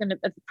thought I was going to,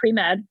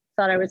 pre-med,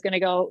 thought I was going to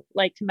go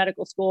to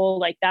medical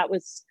school. That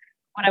was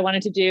what I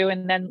wanted to do.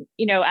 And then,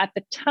 at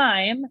the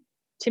time,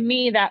 to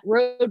me, that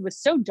road was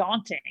so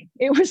daunting.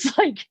 It was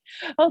I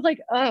was like,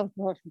 oh,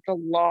 gosh,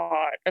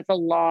 it's a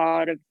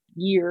lot of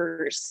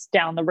years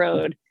down the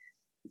road.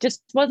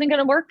 Just wasn't going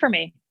to work for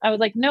me. I was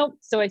like, nope.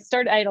 So I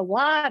had a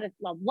lot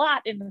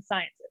in the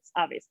sciences,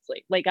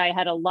 obviously. I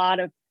had a lot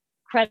of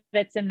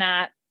credits in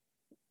that.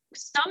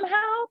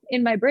 Somehow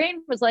in my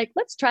brain was like,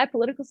 let's try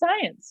political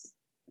science.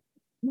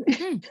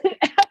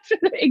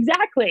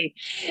 Exactly.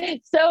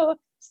 So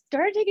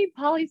started taking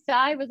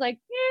poli-sci, was like,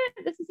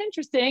 yeah, this is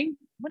interesting.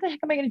 What the heck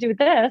am I going to do with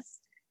this?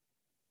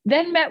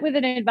 Then met with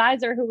an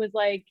advisor who was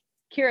like,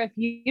 Kira, if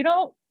you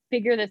don't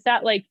figure this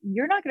out,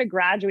 you're not going to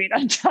graduate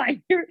on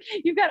time.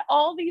 You've got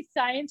all these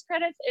science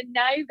credits and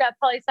now you've got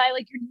poli-sci,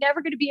 you're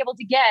never going to be able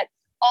to get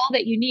all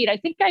that you need. I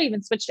think I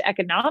even switched to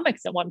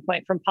economics at one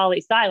point from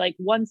poli-sci.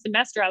 One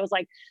semester I was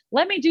like,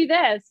 let me do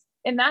this.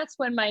 And that's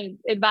when my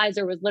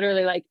advisor was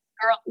literally like,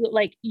 girl,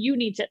 you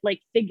need to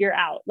figure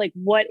out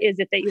what is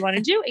it that you want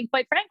to do. And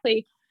quite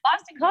frankly,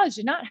 Boston College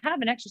did not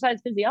have an exercise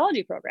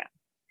physiology program.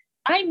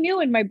 I knew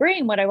in my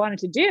brain what I wanted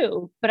to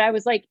do, but I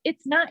was like,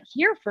 it's not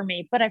here for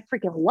me, but I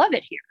freaking love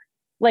it here.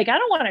 I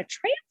don't want to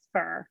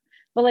transfer,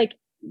 but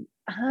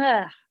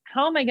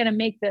how am I going to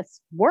make this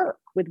work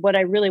with what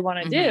I really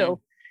want to do?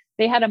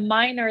 They had a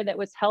minor that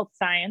was health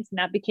science, and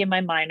that became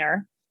my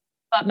minor,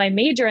 but my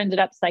major ended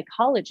up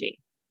psychology.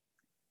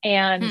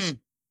 And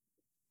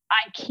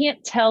I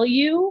can't tell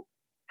you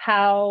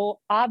how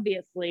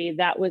obviously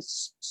that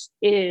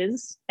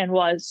is and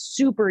was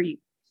super,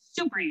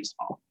 super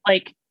useful.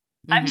 Like,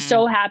 I'm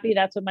so happy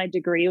that's what my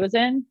degree was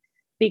in,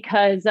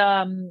 because,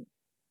 I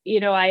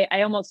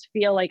almost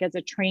feel like as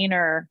a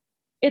trainer,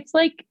 it's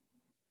like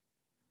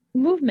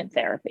movement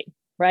therapy,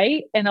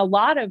 right? And a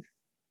lot of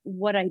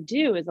what I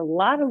do is a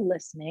lot of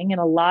listening, and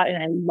I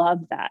love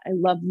that. I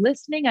love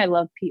listening. I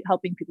love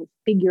helping people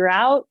figure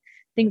out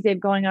things they have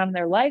going on in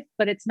their life,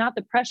 but it's not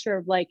the pressure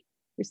of like,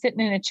 you're sitting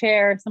in a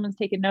chair, someone's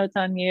taking notes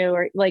on you,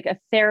 or like a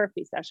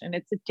therapy session.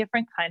 It's a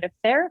different kind of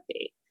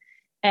therapy.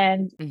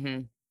 And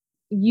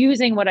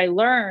using what I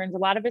learned, a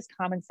lot of it's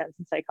common sense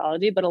in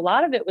psychology, but a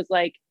lot of it was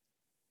like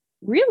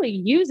really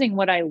using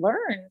what I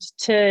learned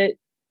to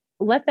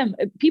let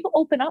people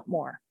open up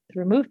more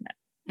through movement.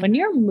 When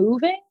you're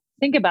moving,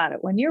 think about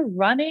it. When you're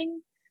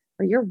running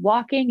or you're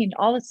walking, and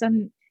all of a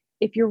sudden,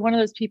 if you're one of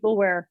those people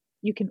where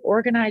you can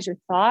organize your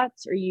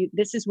thoughts, or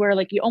this is where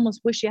like you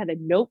almost wish you had a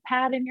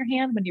notepad in your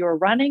hand when you were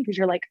running, because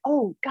you're like,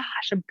 oh gosh,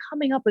 I'm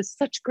coming up with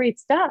such great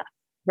stuff,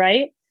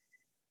 right?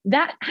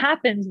 That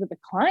happens with a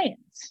client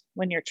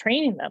when you're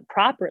training them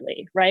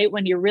properly, right?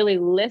 When you're really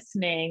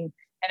listening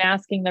and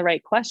asking the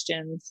right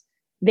questions,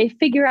 they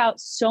figure out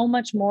so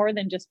much more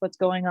than just what's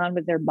going on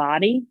with their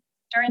body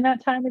during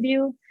that time with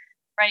you,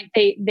 right?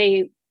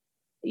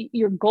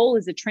 Your goal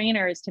as a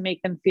trainer is to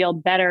make them feel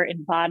better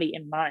in body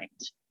and mind,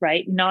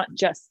 right? Not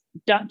just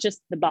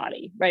the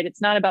body, right?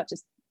 It's not about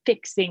just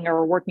fixing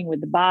or working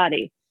with the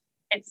body.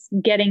 It's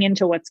getting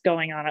into what's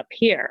going on up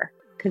here,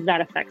 because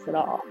that affects it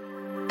all.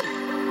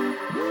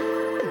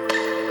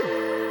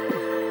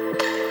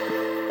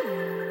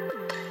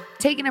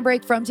 Taking a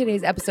break from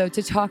today's episode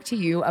to talk to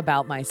you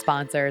about my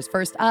sponsors.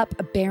 First up,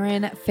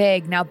 Baron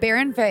Fig. Now,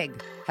 Baron Fig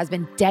has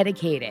been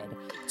dedicated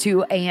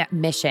to a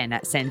mission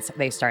since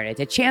they started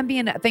to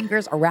champion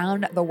thinkers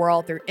around the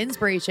world through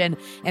inspiration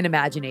and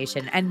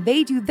imagination. And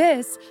they do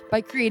this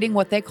by creating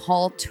what they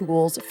call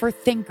tools for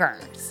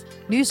thinkers.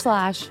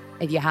 Newsflash,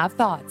 if you have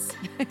thoughts,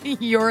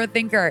 you're a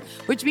thinker,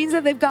 which means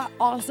that they've got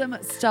awesome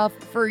stuff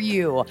for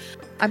you.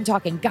 I'm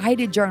talking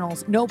guided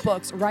journals,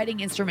 notebooks,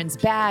 writing instruments,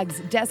 bags,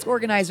 desk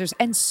organizers,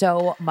 and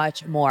so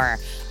much more.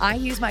 I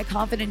use my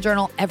Confident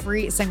Journal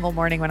every single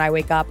morning when I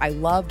wake up. I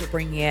loved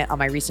bringing it on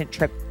my recent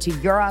trip to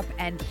Europe,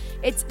 and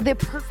it's the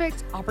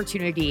perfect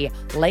opportunity.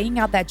 Laying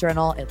out that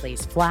journal, it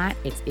lays flat,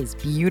 it is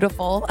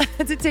beautiful,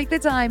 to take the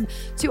time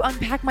to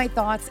unpack my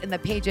thoughts in the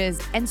pages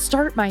and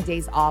start my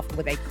days off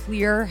with a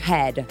clear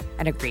head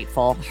and a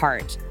grateful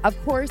heart.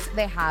 Of course,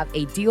 they have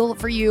a deal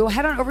for you.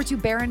 Head on over to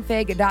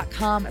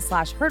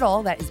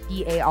baronfig.com/hurdle. That is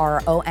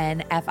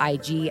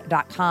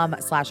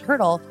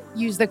BARONFIG.com/hurdle.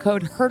 Use the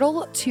code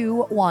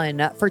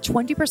HURDLE21 for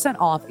 20%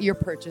 off your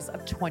purchase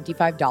of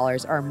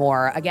 $25 or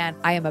more. Again,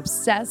 I am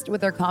obsessed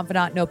with their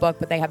Confidant notebook,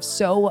 but they have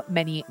so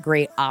many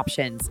great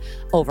options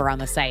over on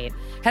the site.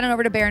 Head on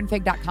over to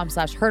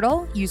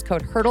baronfig.com/hurdle. Use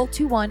code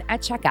HURDLE21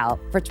 at checkout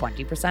for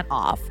 20%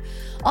 off.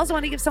 Also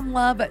want to give some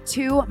love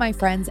to my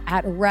friends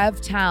at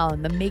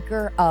RevTown, the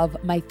maker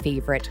of my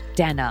favorite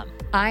denim.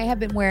 I have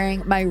been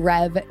wearing my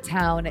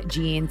RevTown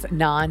jeans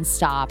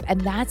nonstop,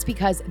 and that's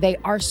because they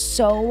are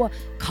so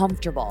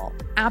comfortable.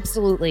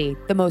 Absolutely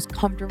the most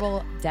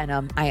comfortable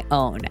denim I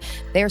own.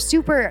 They're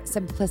super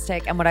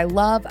simplistic, and what I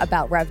love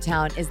about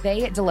RevTown is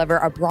they deliver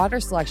a broader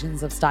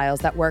selections of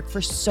styles that work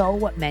for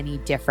so many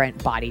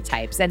different body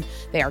types, and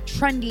they are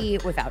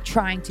trendy without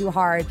trying too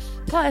hard.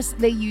 Plus,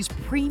 they use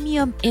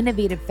premium,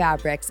 innovative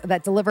fabrics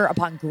that deliver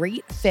upon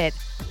great fit,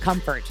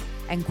 comfort,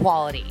 and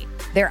quality.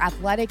 They're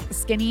athletic,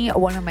 skinny,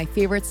 one of my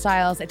favorite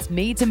styles. It's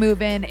made to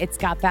move in. It's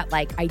got that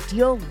like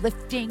ideal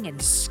lifting and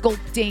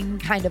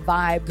sculpting kind of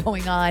vibe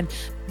going on,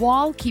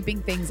 while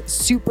keeping things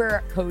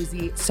super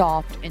cozy,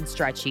 soft, and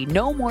stretchy.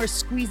 No more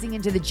squeezing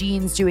into the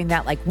jeans, doing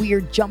that like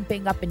weird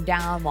jumping up and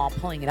down while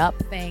pulling it up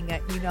thing.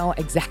 You know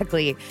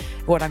exactly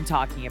what I'm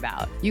talking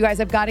about. You guys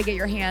have got to get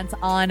your hands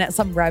on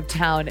some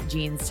RevTown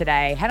jeans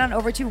today. Head on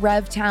over to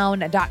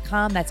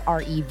revtown.com. That's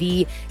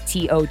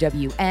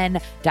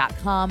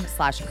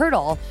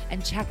REVTOWN.com/hurdle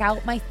and check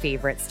out my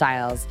favorite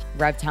styles.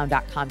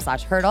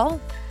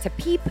 revtown.com/hurdle to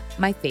peep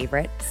my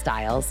favorite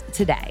styles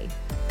today.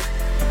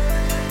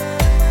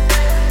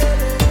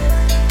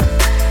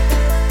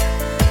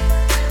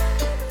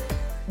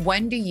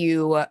 When do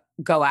you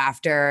go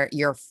after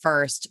your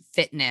first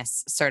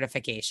fitness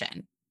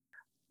certification?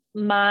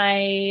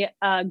 My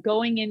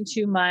going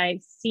into my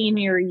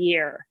senior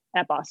year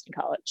at Boston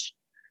College.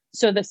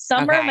 So the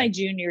summer of my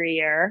junior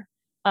year,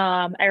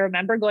 I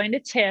remember going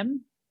to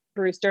Tim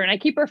Brewster, and I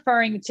keep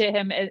referring to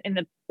him in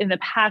the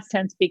past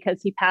tense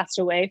because he passed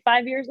away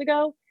 5 years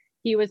ago.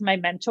 He was my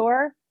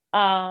mentor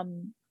at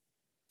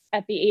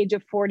the age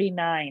of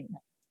 49.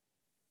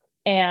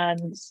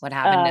 And what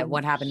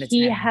happened to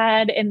he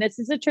Tim? and this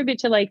is a tribute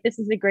to like, this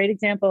is a great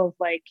example of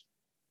like,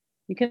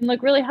 you can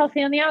look really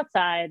healthy on the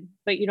outside,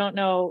 but you don't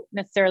know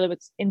necessarily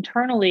what's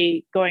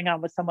internally going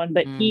on with someone.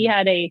 But he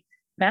had a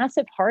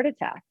massive heart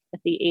attack at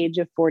the age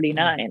of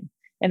 49,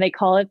 and they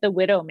call it the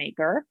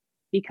widowmaker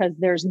because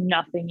there's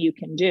nothing you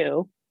can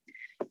do.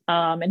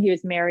 And he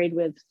was married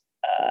with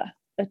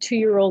a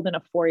 2-year-old and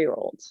a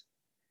 4-year-old.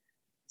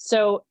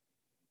 So,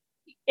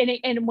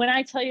 and when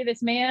I tell you,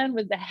 this man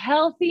was the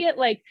healthiest,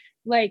 like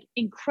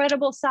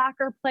incredible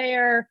soccer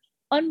player,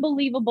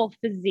 unbelievable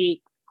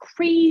physique,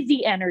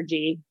 crazy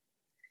energy,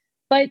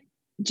 but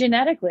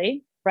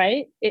genetically,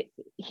 right,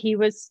 he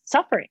was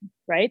suffering,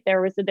 right?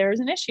 There was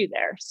an issue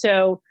there.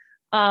 So,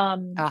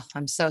 oh,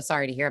 I'm so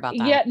sorry to hear about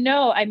that. Yeah,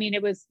 no, I mean,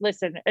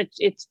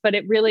 but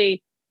it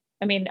really,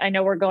 I mean, I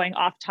know we're going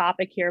off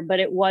topic here, but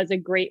it was a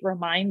great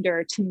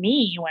reminder to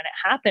me when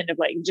it happened, of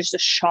like just a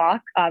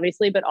shock,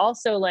 obviously, but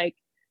also like,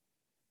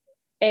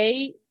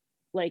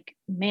 like,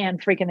 man,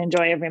 freaking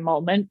enjoy every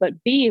moment,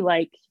 but B,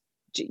 like,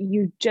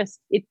 you just,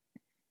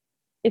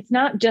 it's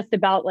not just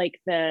about like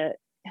it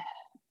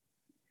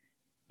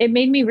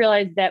made me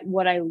realize that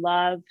what I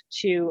love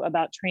too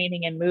about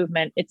training and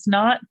movement, it's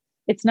not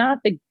it's not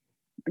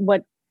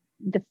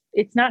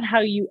how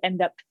you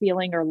end up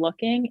feeling or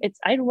looking.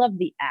 I love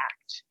the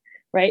act,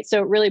 right?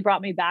 So it really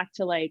brought me back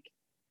to like,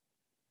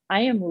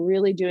 I am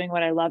really doing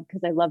what I love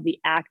because I love the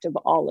act of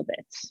all of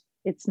it.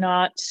 It's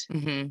not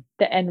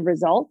the end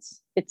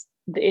results. It's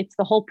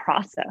the whole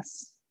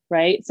process,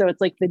 right? So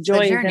it's like the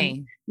joy is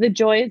in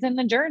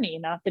the journey,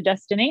 not the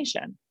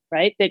destination,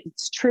 right? That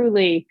it's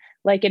truly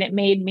like, and it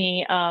made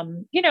me,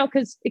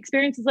 because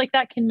experiences like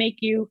that can make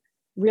you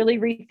really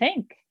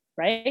rethink,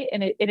 right?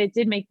 And it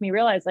did make me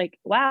realize like,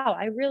 wow,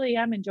 I really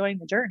am enjoying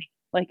the journey.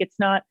 Like, it's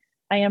not,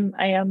 I am,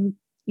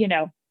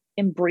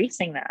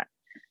 embracing that.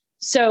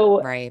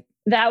 So right.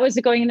 That was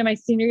going into my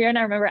senior year. And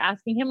I remember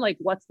asking him like,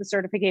 what's the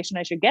certification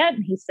I should get?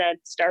 And he said,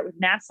 start with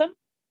NASM.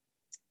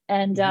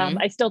 And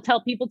I still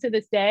tell people to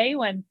this day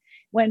when,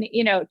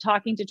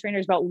 talking to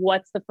trainers about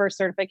what's the first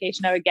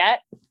certification I would get,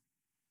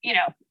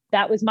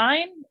 that was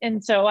mine.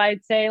 And so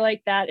I'd say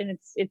like that. And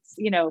it's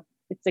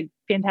a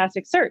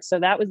fantastic cert. So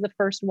that was the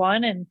first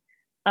one. And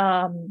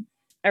I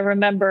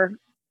remember,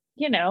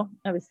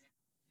 I was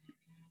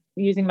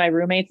using my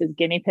roommates as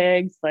guinea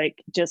pigs,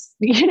 like just,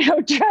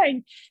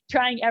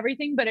 trying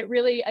everything. But it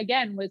really,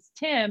 again, was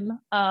Tim.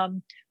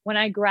 When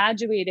I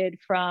graduated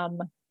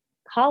from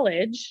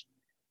college,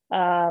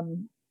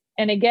 and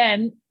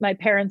again, my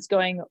parents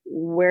going,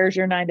 where's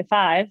your 9 to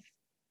 5?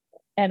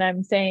 And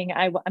I'm saying,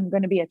 I'm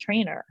going to be a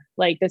trainer.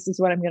 Like, this is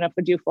what I'm going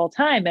to do full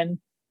time. And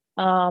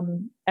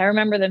I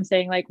remember them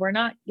saying like, we're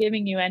not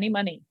giving you any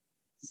money.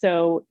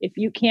 So if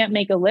you can't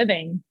make a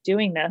living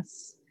doing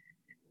this,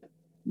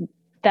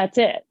 that's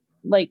it.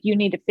 Like, you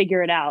need to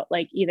figure it out.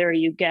 Like, either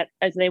you get,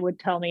 as they would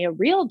tell me, a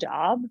real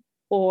job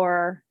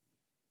or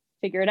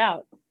figure it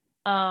out.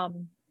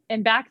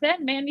 And back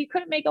then, man, you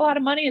couldn't make a lot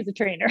of money as a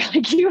trainer.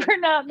 Like, you were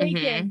not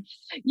making,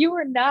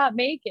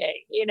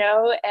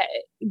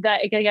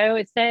 that, like I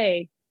always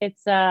say,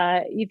 it's,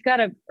 you've got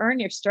to earn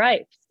your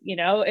stripes.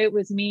 It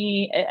was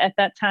me at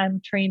that time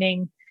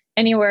training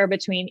anywhere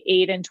between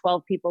 8 and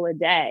 12 people a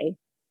day,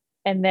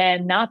 and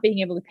then not being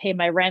able to pay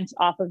my rent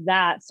off of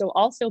that. So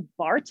also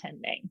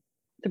bartending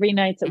 3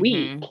 nights a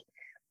week,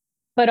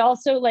 but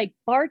also like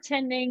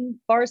bartending,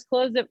 bars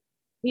closed at,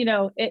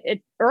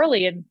 it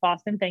early in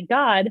Boston, thank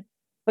God,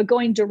 but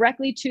going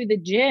directly to the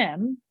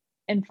gym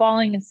and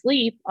falling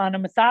asleep on a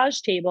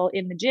massage table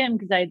in the gym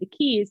because I had the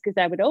keys, because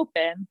I would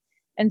open,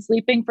 and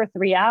sleeping for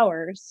 3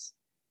 hours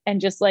and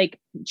just like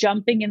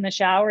jumping in the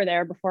shower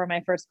there before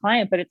my first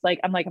client. But it's like,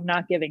 I'm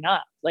not giving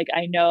up. Like,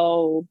 I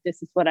know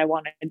this is what I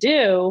want to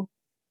do.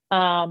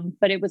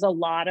 But it was a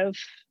lot of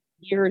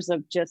years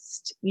of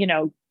just,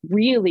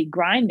 really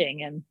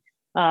grinding.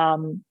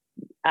 And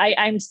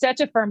I'm such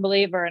a firm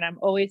believer, and I'm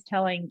always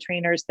telling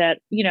trainers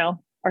that,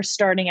 are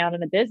starting out in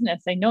the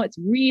business. I know it's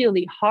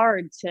really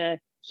hard to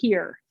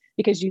hear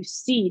because you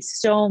see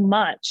so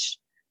much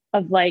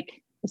of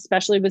like,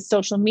 especially with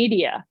social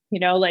media,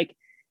 like,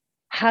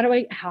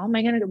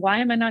 why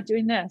am I not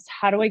doing this?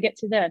 How do I get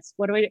to this?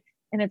 What do I do?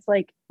 And it's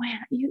like, man,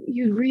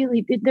 you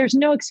really, there's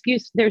no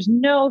excuse. There's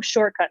no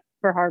shortcut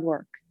for hard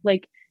work.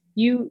 Like,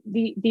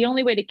 the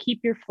only way to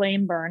keep your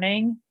flame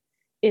burning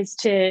is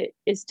to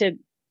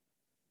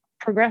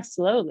progress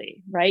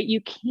slowly, right? You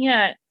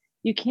can't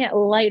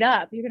light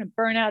up. You're going to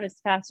burn out as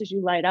fast as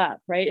you light up,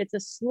 right? It's a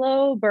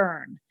slow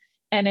burn,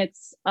 and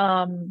it's,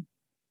 and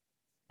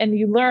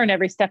you learn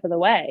every step of the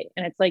way.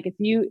 And it's like,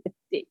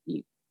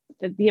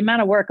 the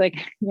amount of work, like,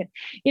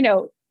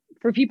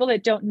 for people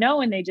that don't know,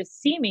 and they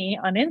just see me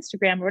on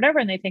Instagram or whatever,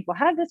 and they think, well,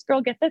 how did this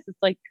girl get this?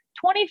 It's like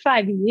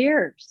 25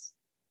 years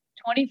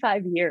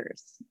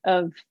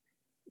of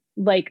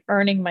like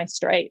earning my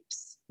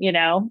stripes,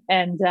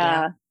 and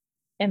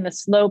the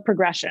slow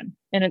progression.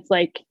 And it's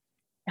like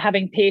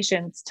having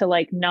patience to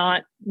like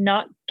not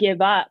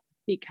give up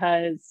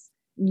because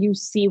you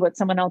see what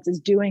someone else is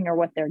doing or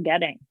what they're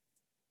getting.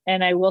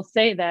 And I will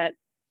say that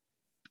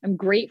I'm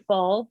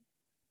grateful,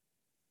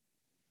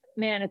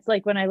 man. It's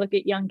like when I look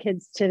at young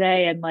kids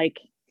today,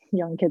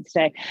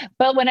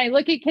 but when I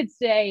look at kids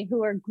today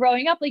who are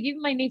growing up, like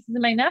even my nieces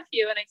and my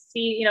nephew, and I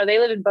see, they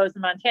live in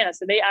Bozeman, Montana,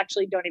 so they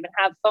actually don't even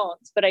have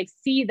phones, but I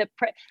see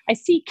I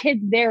see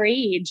kids their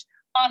age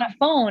on a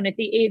phone at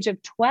the age of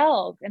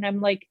 12. And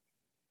I'm like,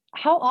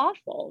 how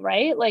awful,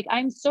 right? Like,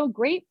 I'm so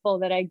grateful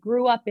that I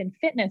grew up in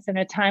fitness in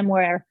a time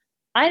where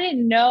I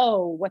didn't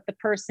know what the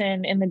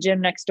person in the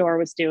gym next door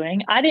was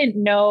doing. I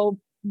didn't know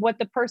what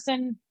the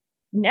person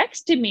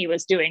next to me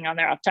was doing on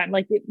their off time.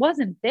 Like, it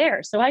wasn't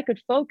there. So I could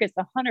focus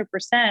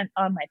 100%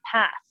 on my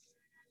path,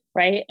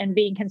 right? And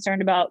being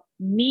concerned about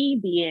me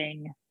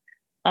being,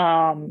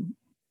 I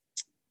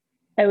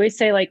always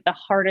say, like, the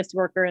hardest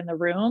worker in the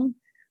room,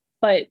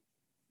 but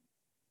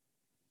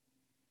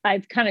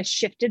I've kind of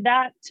shifted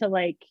that to,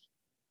 like,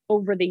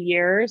 over the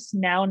years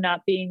now,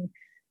 not being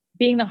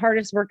the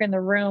hardest worker in the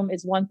room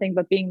is one thing,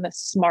 but being the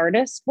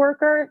smartest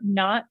worker,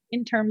 not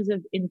in terms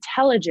of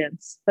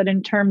intelligence, but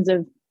in terms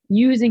of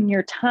using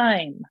your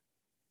time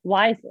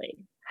wisely.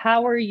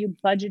 How are you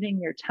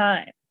budgeting your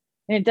time?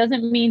 And it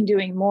doesn't mean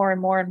doing more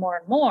and more and more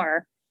and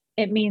more.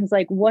 It means,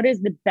 like, what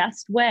is the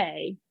best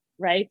way,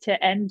 right,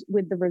 to end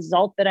with the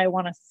result that I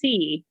want to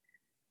see,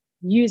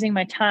 using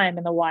my time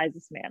in the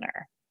wisest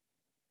manner.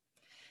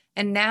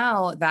 And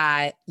now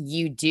that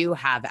you do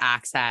have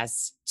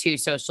access to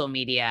social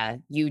media,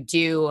 you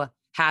do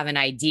have an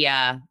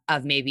idea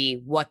of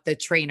maybe what the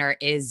trainer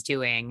is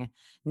doing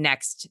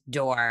next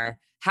door.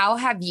 How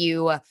have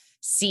you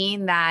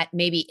seen that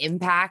maybe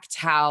impact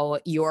how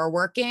you're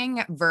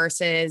working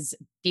versus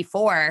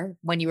before,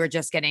 when you were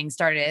just getting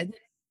started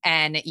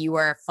and you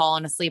were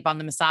falling asleep on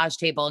the massage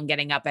table and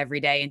getting up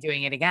every day and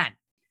doing it again?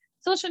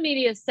 Social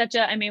media is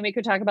I mean, we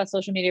could talk about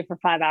social media for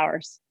 5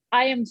 hours.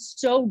 I am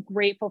so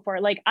grateful for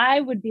it. Like, I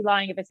would be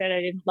lying if I said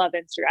I didn't love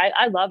Instagram.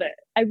 I love it.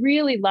 I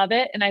really love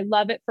it. And I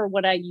love it for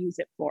what I use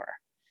it for.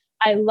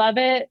 I love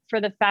it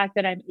for the fact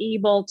that I'm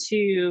able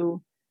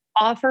to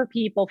offer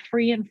people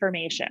free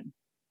information,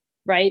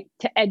 right?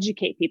 To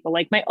educate people.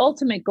 Like, my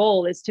ultimate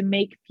goal is to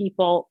make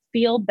people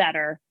feel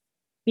better,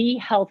 be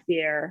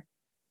healthier,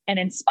 and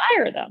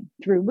inspire them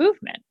through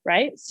movement,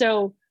 right?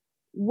 So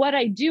what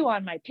I do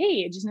on my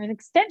page is an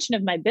extension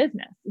of my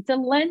business. It's a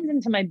lens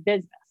into my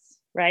business,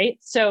 right?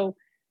 So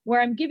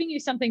where I'm giving you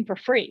something for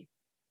free.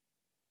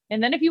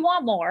 And then if you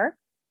want more,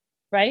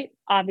 right?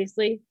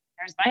 Obviously,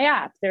 there's my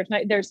app.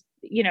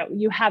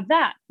 You have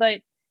that.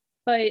 But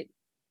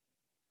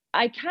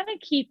I kind of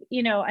keep,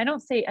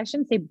 I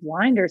shouldn't say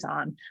blinders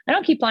on. I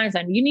don't keep blinders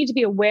on. You need to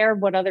be aware of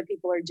what other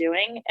people are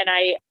doing. And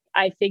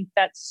I think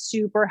that's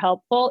super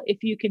helpful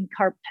if you can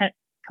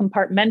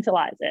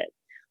compartmentalize it,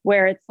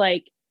 where it's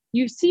like,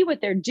 you see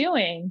what they're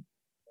doing,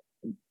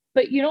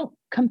 but you don't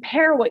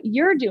compare what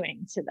you're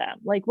doing to them.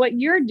 Like, what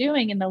you're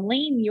doing in the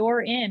lane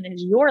you're in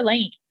is your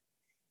lane.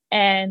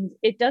 And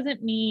it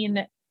doesn't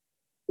mean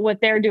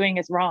what they're doing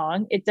is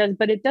wrong.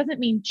 But it doesn't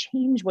mean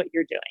change what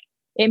you're doing.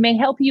 It may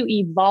help you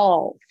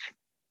evolve,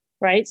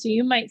 right? So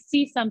you might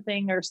see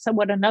something or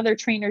what another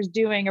trainer's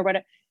doing or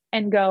whatever,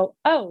 and go,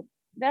 is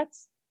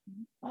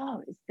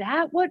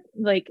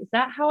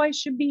that how I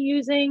should be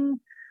using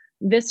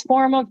this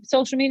form of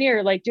social media,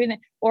 or like doing that?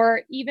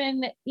 Or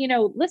even,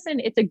 listen,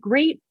 it's a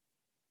great,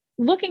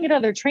 looking at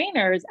other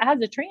trainers as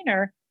a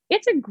trainer,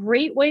 it's a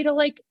great way to,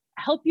 like,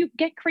 help you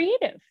get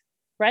creative,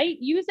 right?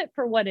 Use it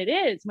for what it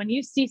is. When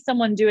you see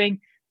someone doing,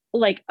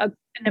 like, an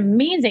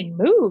amazing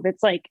move,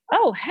 it's like,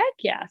 oh, heck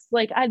yes.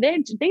 Like,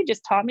 they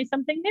just taught me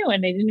something new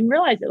and they didn't even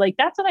realize it. Like,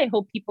 that's what I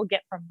hope people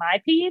get from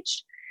my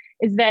page,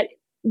 is that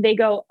they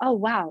go, oh,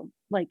 wow,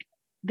 like,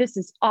 this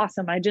is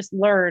awesome. I just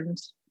learned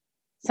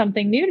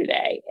something new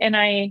today. And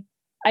I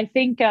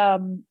think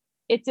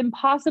it's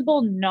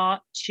impossible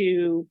not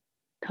to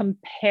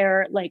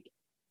compare. Like,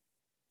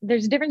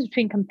 there's a difference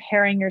between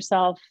comparing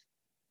yourself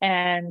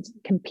and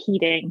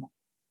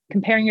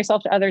comparing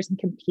yourself to others and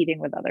competing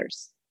with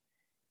others.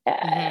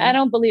 Mm-hmm. I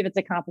don't believe it's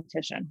a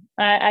competition.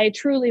 I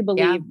truly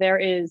believe there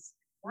is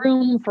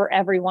room for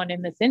everyone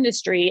in this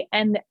industry,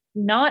 and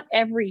not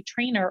every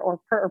trainer or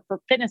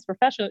fitness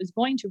professional is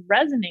going to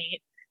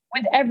resonate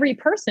with every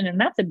person. And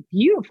that's a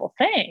beautiful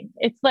thing.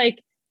 It's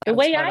like the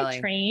way I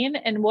train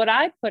and what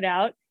I put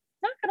out,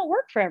 it's not going to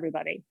work for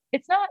everybody.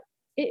 Not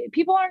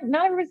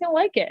everybody's going to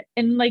like it.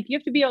 And, like, you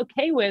have to be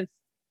okay with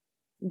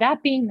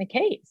that being the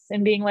case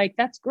and being like,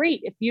 that's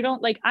great. If you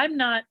don't, like, I'm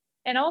not,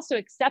 and also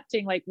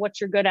accepting, like,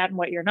 what you're good at and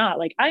what you're not.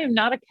 Like, I am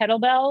not a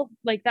kettlebell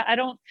like that. I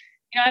don't,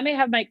 I may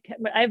have I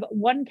have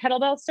one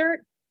kettlebell cert.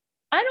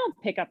 I don't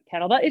pick up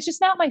kettlebell. It's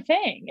just not my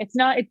thing.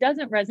 It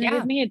doesn't resonate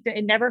with me.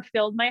 It never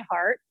filled my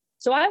heart.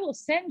 So I will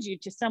send you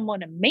to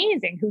someone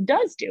amazing who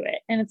does do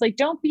it. And it's like,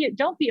 don't be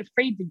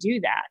afraid to do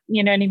that.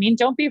 You know what I mean?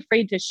 Don't be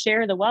afraid to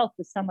share the wealth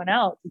with someone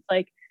else. It's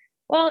like,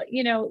 well,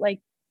 like,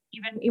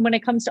 even when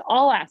it comes to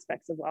all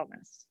aspects of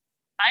wellness,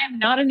 I am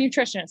not a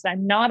nutritionist.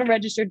 I'm not a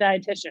registered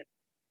dietitian.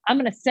 I'm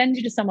going to send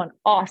you to someone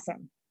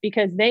awesome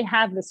because they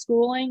have the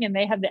schooling and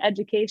they have the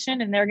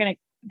education, and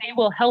they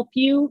will help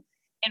you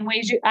in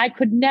ways I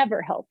could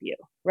never help you.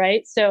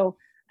 Right. So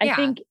I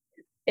think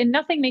and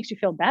nothing makes you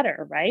feel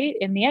better, right?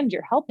 In the end,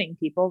 you're helping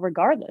people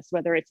regardless,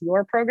 whether it's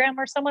your program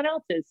or someone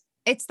else's.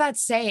 It's that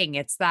saying,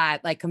 it's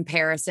that like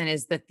comparison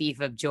is the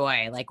thief of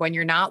joy. Like when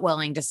you're not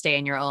willing to stay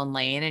in your own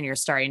lane and you're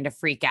starting to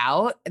freak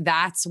out,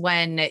 that's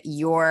when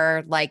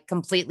you're like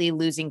completely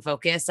losing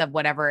focus of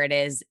whatever it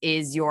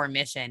is your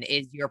mission,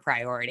 is your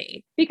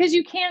priority. Because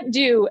you can't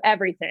do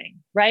everything,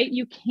 right?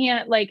 You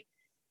can't like,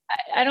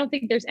 I don't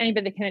think there's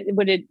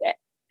anybody that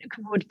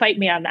would fight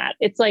me on that.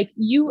 It's like,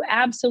 you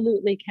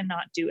absolutely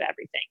cannot do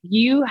everything.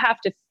 You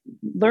have to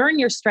learn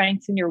your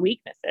strengths and your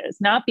weaknesses,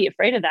 not be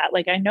afraid of that.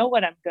 Like, I know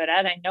what I'm good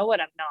at. I know what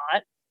I'm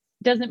not.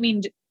 Doesn't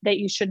mean that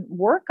you shouldn't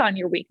work on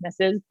your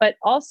weaknesses, but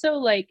also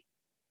like,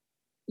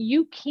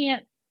 you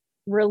can't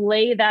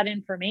relay that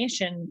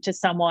information to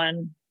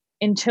someone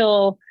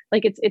until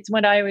like, it's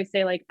what I always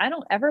say, like, I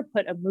don't ever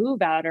put a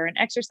move out or an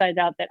exercise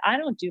out that I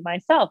don't do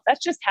myself.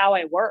 That's just how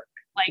I work.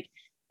 Like,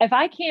 if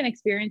I can't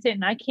experience it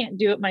and I can't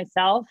do it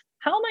myself,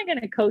 how am I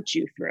going to coach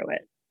you through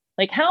it?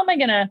 Like, how am I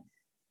going to,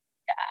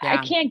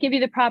 I can't give you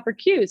the proper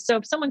cues. So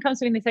if someone comes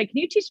to me and they say, can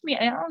you teach me,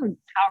 I don't know,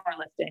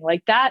 powerlifting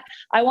like that?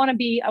 I want to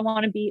be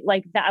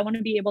like that. I want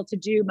to be able to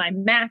do my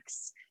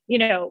max,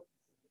 like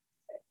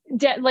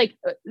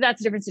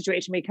that's a different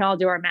situation. We can all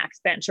do our max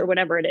bench or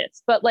whatever it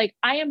is, but like,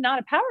 I am not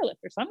a power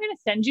lifter. So I'm going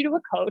to send you to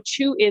a coach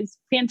who is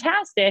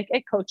fantastic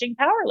at coaching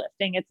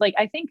powerlifting. It's like,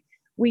 I think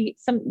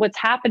what's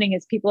happening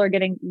is people are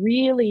getting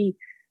really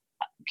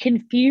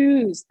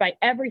confused by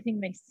everything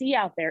they see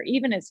out there.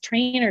 Even as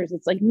trainers,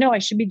 it's like, no, I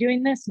should be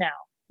doing this now.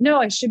 No,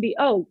 I should be,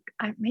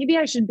 maybe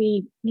I should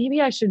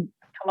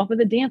come up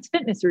with a dance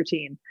fitness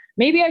routine.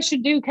 Maybe I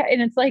should do,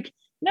 and it's like,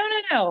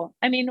 no.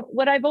 I mean,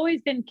 what I've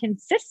always been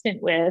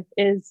consistent with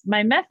is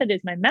my method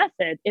is my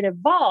method. It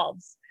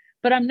evolves,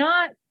 but I'm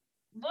not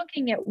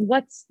looking at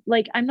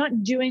I'm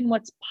not doing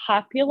what's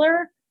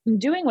popular. I'm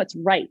doing what's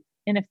right.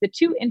 And if the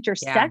two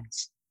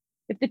intersect,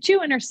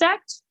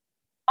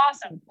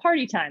 awesome,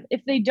 party time.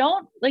 If they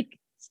don't, like,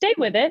 stay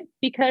with it,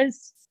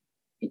 because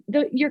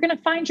you're going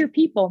to find your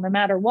people no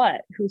matter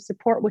what, who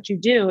support what you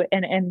do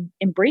and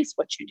embrace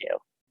what you do.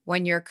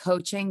 When you're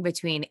coaching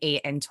between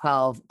 8 and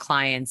 12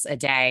 clients a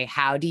day,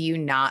 how do you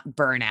not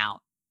burn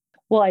out?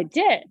 Well, I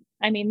did.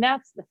 I mean,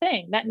 that's the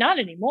thing, that not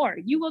anymore.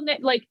 You will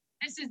like,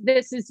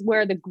 this is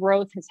where the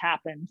growth has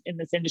happened in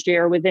this industry,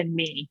 or within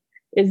me,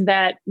 is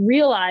that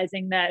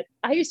realizing that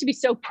I used to be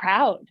so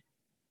proud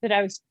that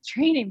I was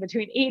training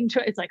between 8 and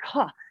 12. It's like,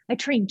 I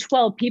trained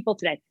 12 people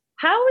today.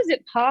 How is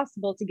it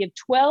possible to give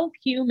 12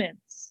 humans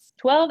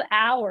 12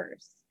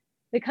 hours,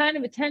 the kind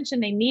of attention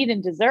they need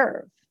and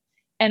deserve?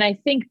 And I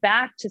think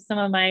back to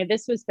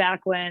this was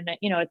back when,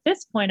 at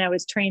this point I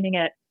was training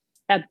at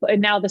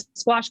now the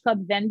Squash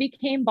Club then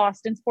became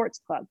Boston Sports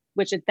Club,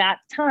 which at that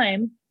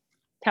time,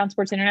 Town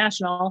Sports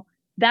International,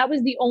 that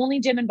was the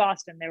only gym in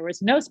Boston. There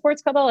was no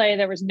Sports Club LA.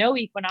 There was no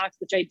Equinox,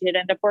 which I did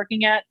end up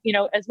working at,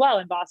 as well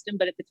in Boston.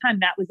 But at the time,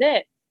 that was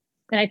it.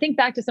 And I think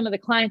back to some of the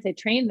clients I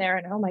trained there,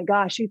 and oh my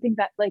gosh, you think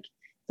that it's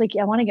like,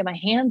 I want to get my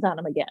hands on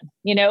them again,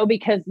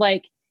 because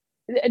like,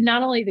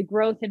 not only the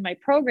growth in my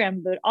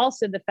program, but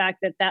also the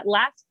fact that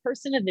last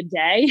person of the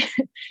day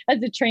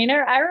as a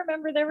trainer, I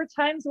remember there were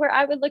times where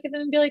I would look at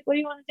them and be like, what do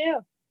you want to do?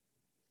 What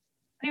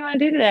do you want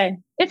to do today?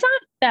 It's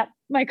not that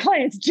my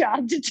client's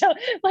job to tell,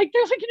 like,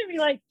 they're looking at me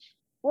like,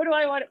 what do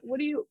I want? What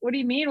do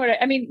you mean?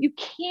 I mean, you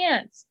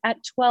can't at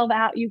 12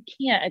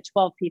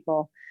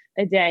 people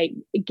a day,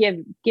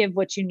 give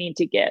what you need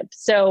to give.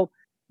 So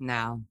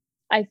no,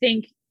 I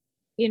think,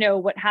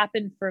 what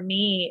happened for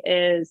me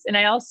is, and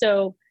I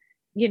also,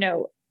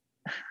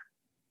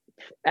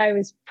 I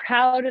was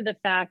proud of the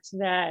fact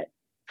that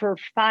for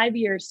 5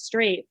 years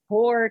straight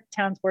for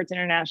Town Sports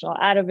International,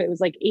 out of it was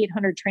like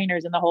 800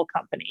 trainers in the whole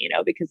company,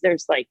 because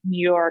there's like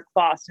New York,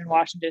 Boston,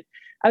 Washington.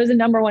 I was the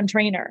number one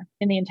trainer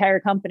in the entire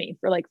company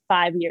for like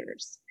 5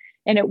 years.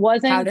 And it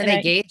wasn't— how do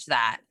they gauge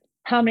that?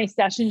 How many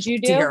sessions you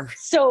do. Dear.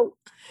 So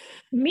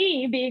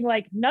me being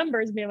like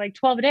numbers, being like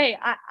 12 a day,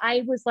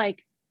 I was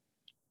like,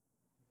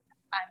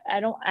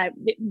 I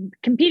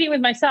competing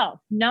with myself,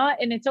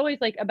 and it's always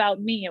like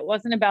about me. It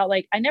wasn't about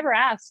like, I never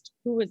asked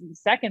who was the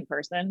second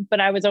person, but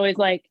I was always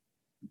like,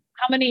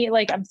 how many,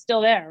 like, I'm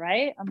still there,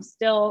 right? I'm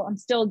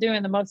still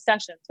doing the most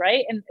sessions.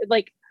 Right. And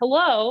like,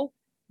 hello,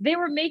 they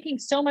were making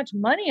so much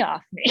money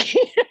off me.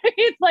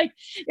 It's like,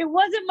 it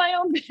wasn't my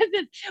own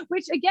business,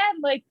 which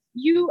again, like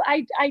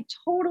I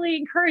totally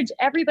encourage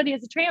everybody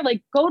as a trainer,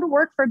 like, go to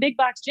work for a big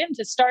box gym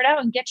to start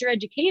out and get your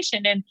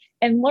education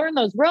and learn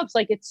those ropes.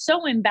 Like, it's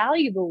so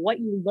invaluable what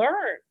you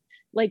learn,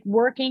 like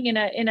working in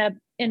a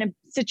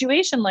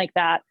situation like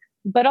that,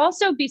 but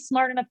also be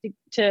smart enough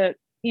to,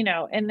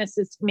 and this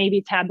is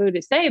maybe taboo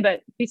to say,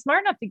 but be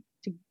smart enough to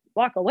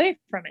walk away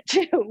from it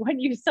too. When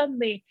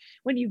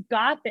you've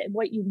got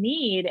what you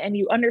need and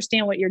you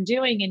understand what you're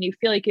doing and you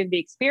feel like you have the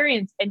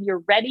experience and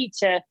you're ready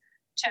to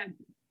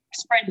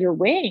spread your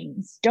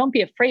wings, don't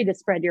be afraid to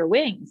spread your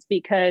wings,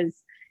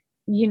 because,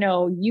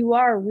 you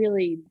are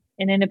really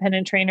an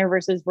independent trainer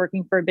versus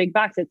working for a big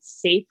box. It's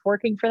safe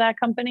working for that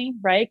company,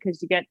 right?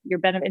 Because you get your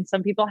benefit. And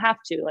some people have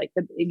to, like,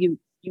 you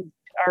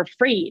are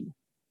afraid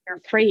you're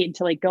afraid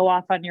to like go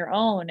off on your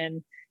own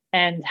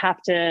and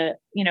have to,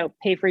 you know,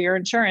 pay for your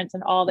insurance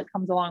and all that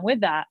comes along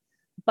with that.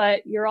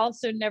 But you're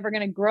also never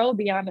going to grow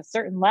beyond a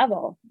certain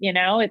level. You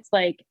know, it's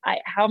like,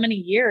 how many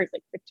years,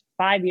 like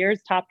 5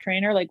 years, top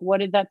trainer, like what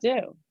did that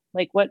do?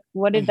 Like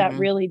what did that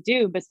really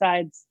do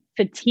besides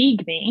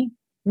fatigue me?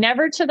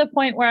 Never to the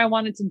point where I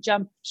wanted to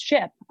jump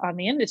ship on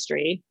the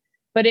industry,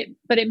 but it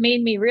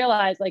made me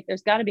realize like,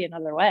 there's gotta be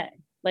another way.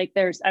 Like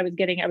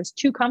I was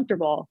too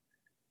comfortable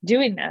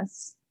doing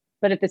this,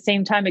 but at the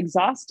same time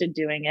exhausted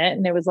doing it.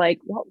 And it was like,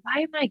 well,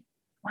 why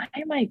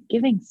am I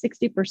giving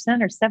 60%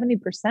 or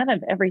 70%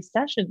 of every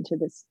session to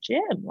this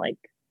gym? Like,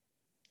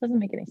 it doesn't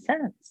make any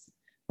sense.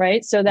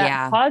 Right. So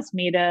that caused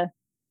me to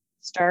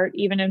start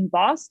even in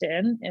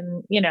Boston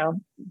and, you know,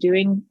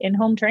 doing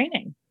in-home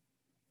training.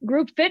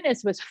 Group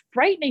fitness was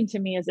frightening to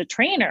me as a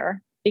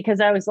trainer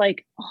because I was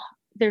like, oh,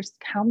 there's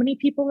how many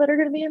people that are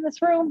going to be in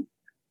this room?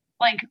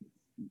 Like,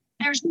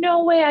 there's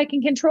no way I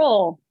can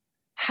control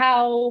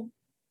how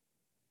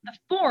the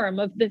form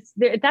of this.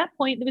 At that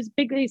point, there was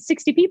bigly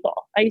 60 people.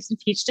 I used to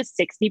teach to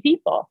 60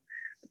 people.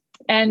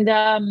 And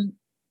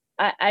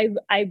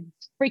I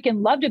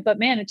freaking loved it. But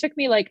man, it took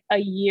me like a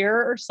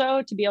year or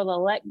so to be able to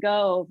let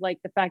go of like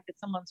the fact that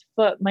someone's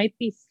foot might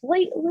be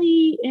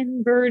slightly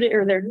inverted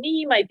or their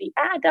knee might be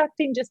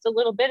adducting just a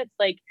little bit. It's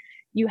like,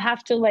 you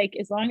have to like,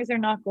 as long as they're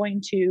not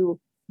going to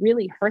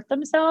really hurt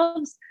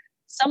themselves,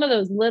 some of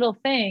those little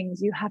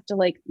things, you have to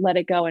like, let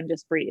it go and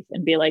just breathe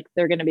and be like,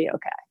 they're going to be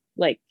okay.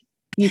 Like,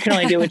 you can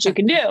only do what you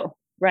can do.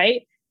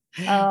 Right.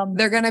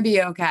 They're going to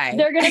be okay.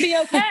 They're going to be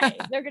okay.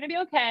 They're going to be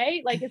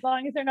okay. Like, as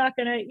long as they're not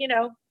going to, you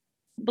know,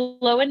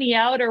 blow a knee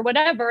out or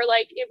whatever.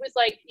 Like, it was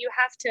like, you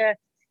have to,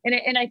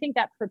 and I think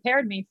that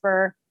prepared me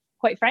for,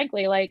 quite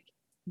frankly, like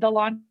the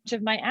launch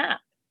of my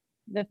app.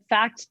 The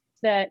fact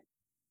that,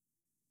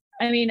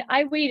 I mean,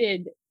 I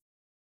waited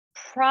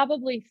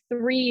probably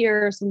 3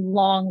 years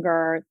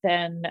longer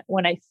than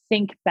when I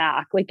think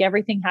back, like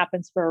everything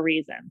happens for a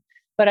reason,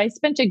 but I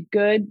spent a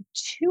good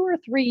 2 or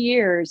 3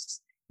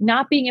 years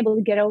not being able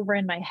to get over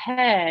in my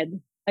head,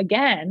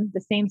 again,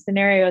 the same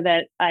scenario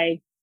that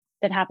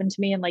happened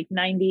to me in like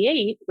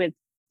 98 with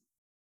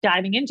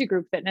diving into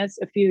group fitness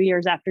a few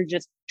years after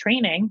just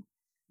training.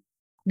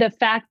 The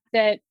fact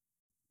that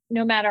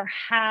no matter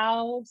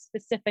how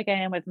specific I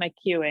am with my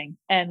cueing,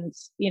 and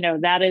you know,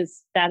 that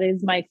is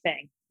my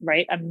thing,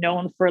 right? I'm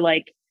known for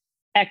like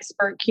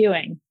expert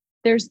cueing.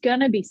 There's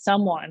gonna be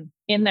someone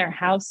in their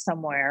house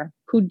somewhere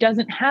who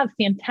doesn't have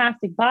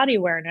fantastic body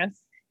awareness.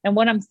 And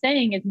what I'm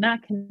saying is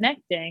not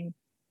connecting,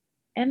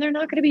 and they're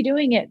not going to be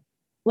doing it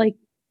like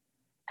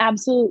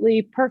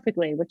absolutely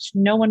perfectly, which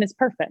no one is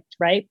perfect.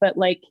 Right. But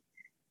like,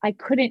 I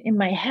couldn't in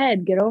my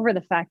head get over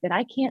the fact that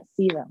I can't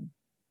see them.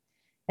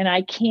 And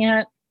I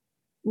can't,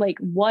 like,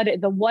 what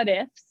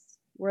ifs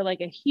were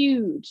like a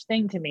huge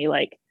thing to me.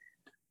 Like,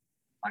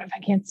 what if I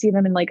can't see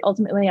them? And like,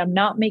 ultimately I'm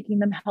not making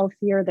them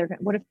healthier.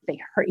 What if they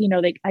hurt? You know,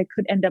 like I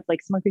could end up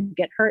like someone could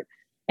get hurt.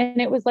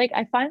 And it was like,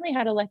 I finally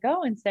had to let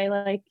go and say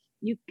like,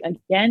 you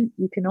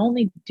can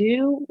only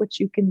do what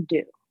you can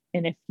do.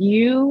 And if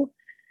you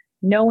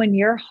know in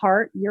your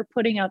heart, you're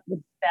putting out the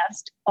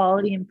best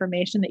quality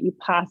information that you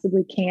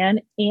possibly can,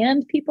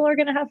 and people are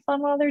going to have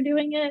fun while they're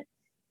doing it,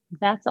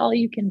 that's all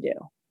you can do.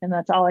 And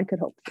that's all I could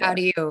hope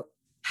for.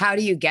 How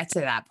do you get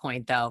to that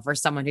point though, for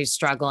someone who's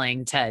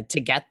struggling to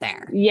get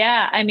there?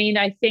 Yeah. I mean,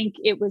 I think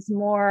it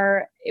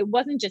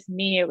wasn't just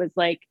me. It was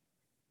like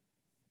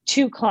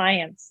 2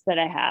 clients that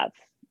I have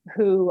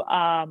who,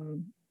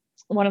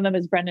 one of them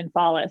is Brendan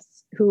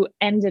Follis, who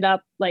ended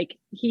up like,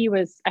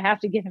 I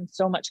have to give him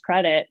so much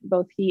credit.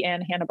 Both he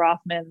and Hannah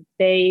Brofman,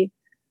 they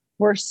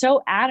were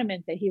so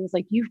adamant that he was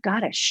like, you've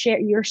got to share.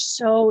 He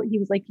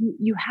was like,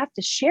 you have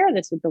to share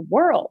this with the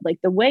world. Like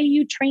the way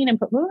you train and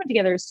put movement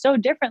together is so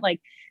different.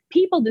 Like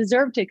people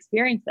deserve to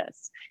experience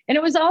this. And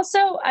it was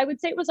also, I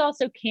would say it was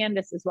also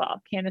Candace as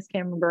well. Candace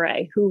Cameron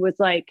Bure, who was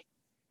like,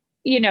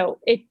 you know,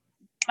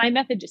 my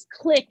method just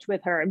clicked with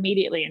her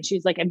immediately. And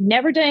she's like, I've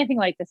never done anything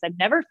like this. I've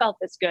never felt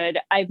this good.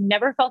 I've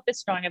never felt this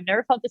strong. I've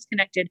never felt this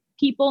connected.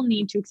 People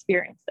need to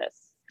experience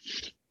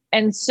this.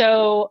 And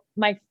so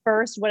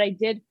what I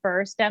did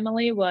first,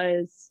 Emily,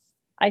 was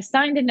I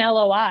signed an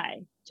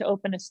LOI to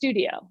open a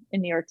studio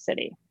in New York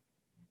City.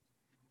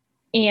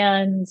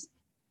 And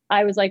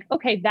I was like,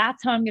 okay,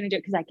 that's how I'm going to do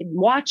it. Cause I can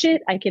watch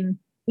it. I can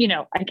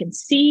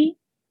see.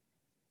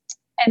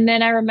 And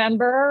then I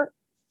remember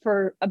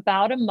for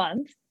about a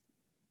month,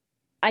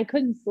 I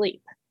couldn't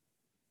sleep.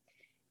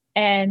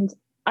 And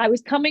I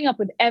was coming up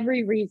with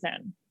every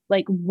reason,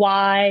 like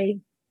why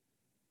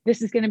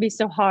this is going to be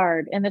so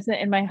hard. And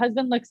my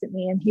husband looks at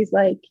me and he's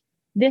like,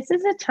 this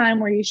is a time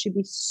where you should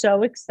be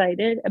so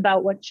excited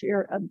about what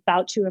you're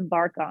about to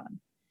embark on.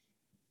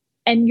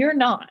 And you're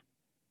not.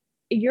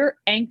 You're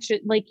anxious,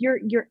 like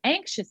you're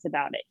anxious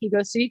about it. He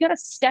goes, so you got to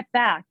step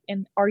back.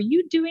 And are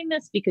you doing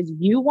this because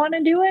you want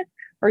to do it?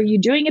 Or are you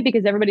doing it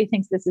because everybody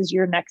thinks this is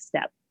your next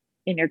step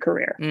in your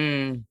career?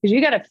 Because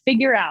you got to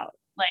figure out,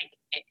 like,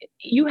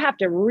 you have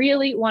to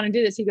really want to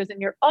do this. He goes,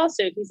 and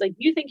he's like,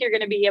 you think you're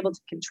going to be able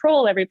to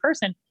control every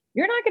person.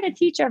 you're not going to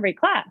teach every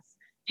class.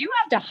 You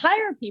have to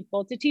hire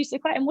people to teach the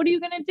class. And what are you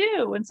going to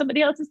do when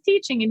somebody else is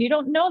teaching and you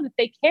don't know that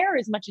they care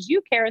as much as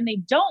you care, and they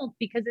don't,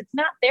 because it's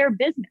not their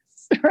business,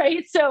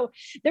 right? So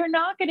they're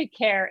not going to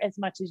care as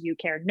much as you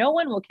care. No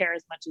one will care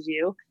as much as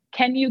you.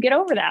 Can you get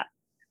over that?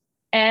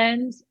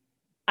 And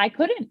I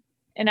couldn't.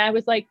 And I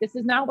was like, this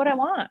is not what I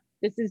want.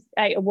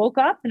 I woke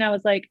up and I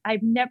was like,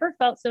 I've never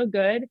felt so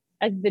good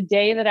as the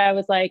day that I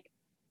was like,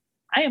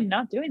 I am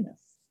not doing this.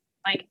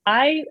 Like,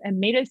 I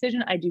made a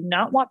decision. I do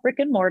not want brick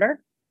and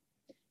mortar.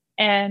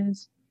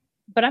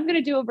 But I'm going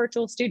to do a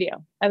virtual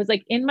studio. I was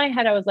like, in my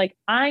head, I was like,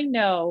 I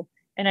know.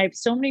 And I have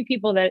so many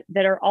people that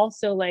are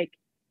also like,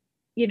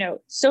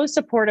 so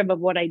supportive of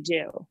what I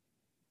do.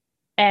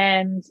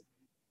 And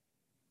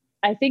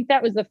I think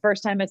that was the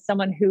first time as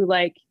someone who,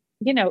 like,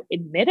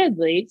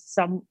 admittedly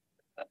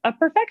a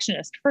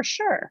perfectionist for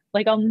sure.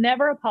 Like, I'll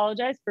never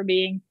apologize for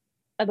being,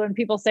 when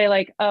people say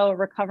like, oh,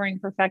 recovering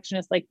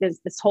perfectionist, like there's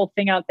this whole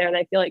thing out there that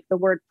I feel like the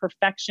word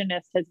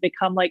perfectionist has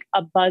become like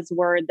a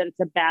buzzword, that it's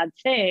a bad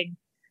thing.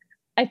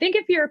 I think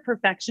if you're a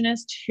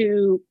perfectionist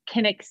who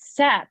can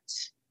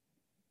accept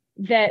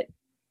that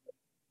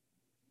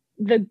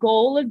the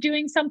goal of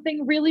doing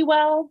something really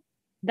well,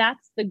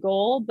 that's the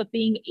goal, but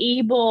being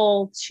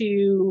able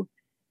to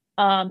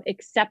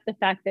accept the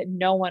fact that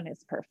no one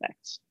is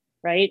perfect,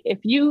 right?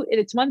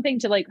 It's one thing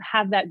to like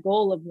have that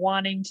goal of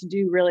wanting to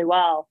do really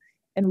well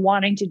and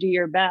wanting to do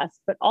your best,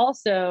 but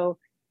also,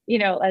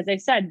 as I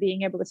said,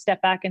 being able to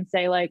step back and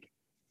say like,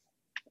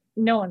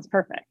 no one's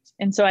perfect.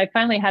 And so I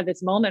finally had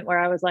this moment where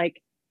I was like,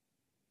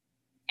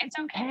 it's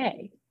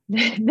okay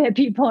that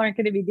people aren't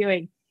going to be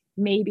doing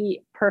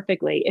maybe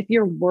perfectly. If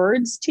your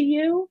words to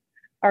you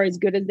are as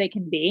good as they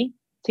can be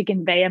to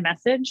convey a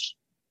message,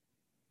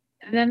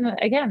 then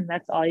again,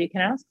 that's all you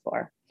can ask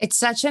for. It's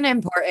such an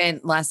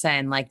important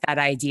lesson, like that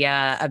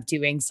idea of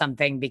doing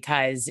something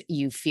because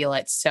you feel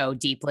it so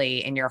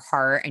deeply in your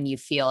heart and you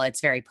feel it's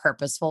very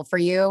purposeful for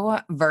you,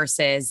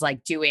 versus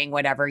like doing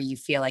whatever you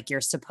feel like you're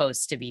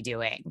supposed to be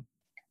doing.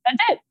 That's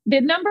it.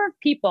 The number of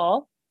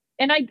people,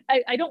 and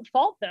I don't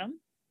fault them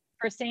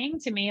for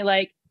saying to me,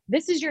 like,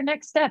 this is your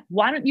next step.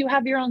 Why don't you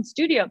have your own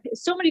studio?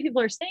 So many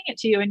people are saying it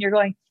to you and you're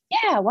going,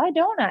 yeah, why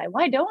don't I?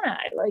 Why don't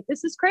I? Like,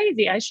 this is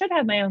crazy. I should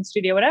have my own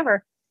studio,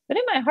 whatever. But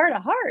in my heart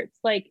of hearts,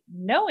 like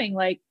knowing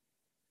like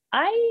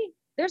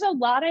there's a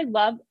lot I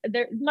love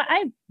there. I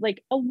have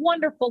like a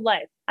wonderful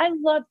life. I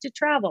love to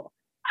travel.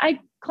 I have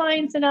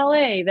clients in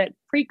LA that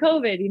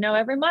pre-COVID,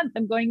 every month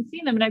I'm going to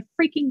see them, and I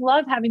freaking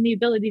love having the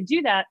ability to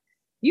do that.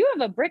 You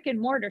have a brick and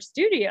mortar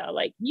studio,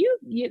 like you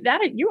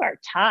are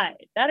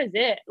tied. That is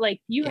it. Like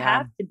you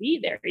have to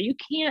be there. You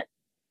can't,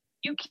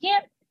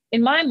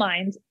 in my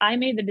mind, I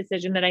made the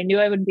decision that I knew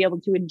I would be able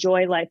to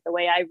enjoy life the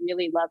way I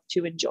really love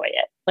to enjoy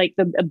it. Like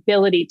the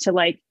ability to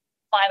like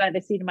fly by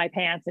the seat of my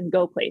pants and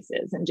go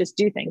places and just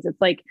do things.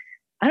 It's like,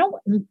 I don't,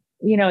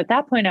 at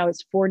that point I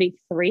was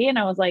 43 and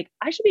I was like,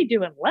 I should be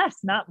doing less,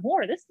 not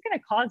more. This is going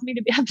to cause me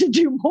to be able to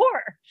do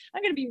more.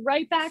 I'm going to be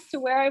right back to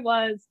where I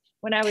was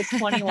when I was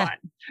 21.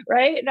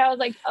 Right. And I was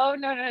like, oh,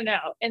 no.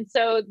 And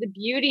so the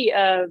beauty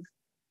of,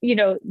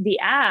 the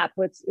app,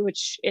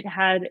 which it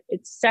had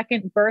its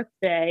second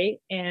birthday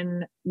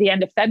in the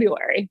end of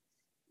February,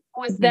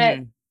 was that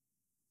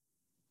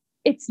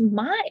it's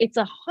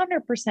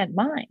 100%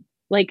 mine.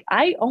 Like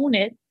I own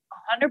it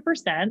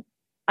 100%.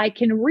 I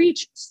can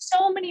reach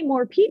so many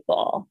more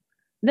people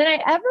than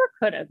I ever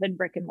could have in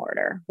brick and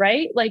mortar,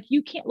 right? Like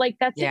you can't, like,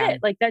 that's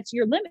it. Like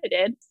you're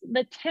limited.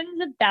 The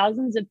tens of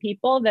thousands of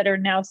people that are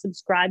now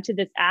subscribed to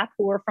this app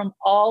who are from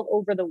all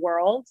over the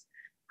world,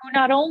 who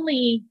not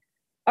only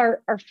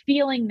are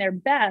feeling their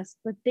best,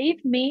 but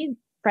they've made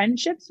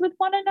friendships with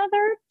one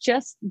another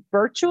just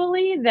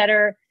virtually that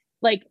are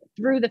like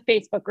through the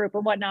Facebook group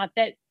or whatnot,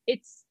 that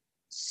it's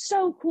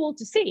so cool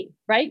to see,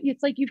 right?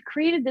 It's like you've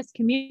created this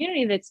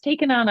community that's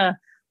taken on a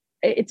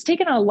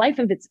life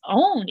of its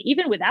own,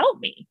 even without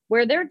me,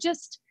 where they're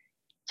just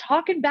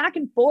talking back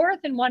and forth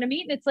and want to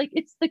meet. And it's like,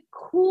 it's the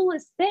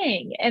coolest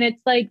thing. And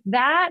it's like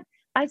that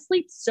I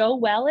sleep so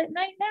well at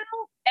night now.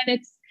 And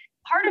it's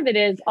part of it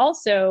is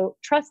also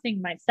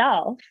trusting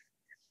myself.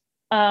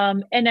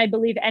 And I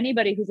believe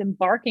anybody who's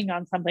embarking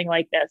on something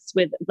like this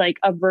with like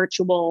a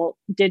virtual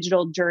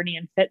digital journey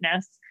in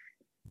fitness,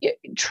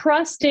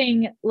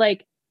 trusting,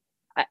 like,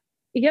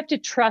 you have to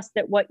trust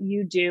that what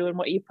you do and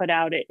what you put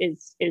out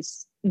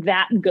is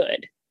that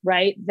good,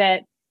 right?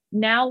 That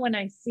now when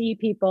I see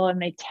people and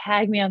they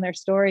tag me on their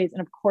stories, and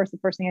of course, the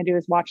first thing I do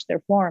is watch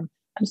their form.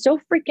 I'm so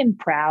freaking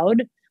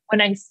proud when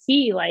I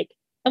see, like,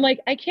 I'm like,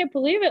 I can't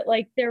believe it.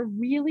 Like they're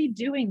really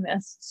doing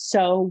this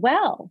so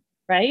well.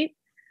 Right.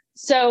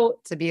 So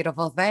it's a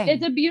beautiful thing.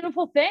 It's a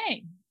beautiful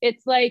thing.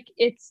 It's like,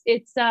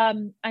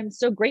 I'm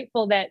so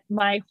grateful that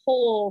my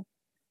whole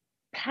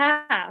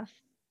path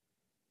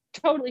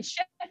totally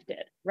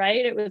shifted,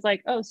 right? It was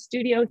like, oh,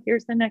 studio,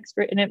 here's the next,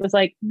 and it was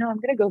like, no, I'm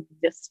going to go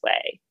this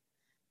way.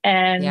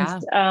 And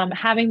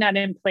having that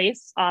in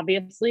place,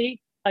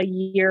 obviously a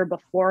year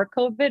before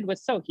COVID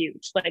was so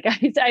huge. Like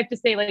I have to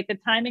say, like the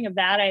timing of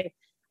that, I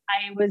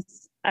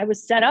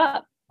was set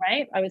up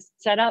right? I was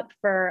set up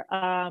for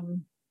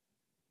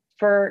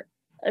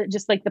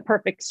just like the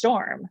perfect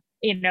storm,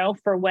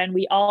 for when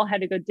we all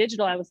had to go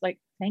digital. I was like,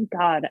 thank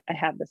God I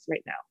have this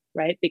right now.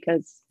 Right.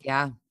 Because,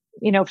 Yeah.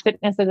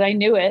 fitness as I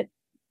knew it,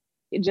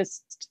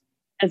 just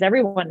as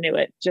everyone knew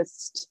it,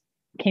 just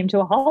came to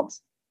a halt.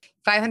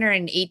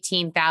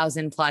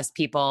 518,000 plus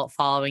people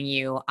following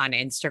you on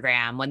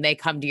Instagram. When they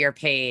come to your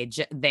page,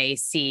 they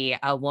see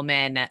a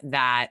woman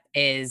that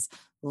is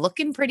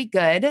looking pretty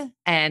good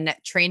and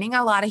training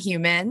a lot of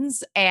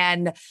humans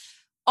and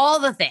all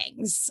the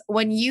things.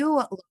 When you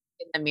look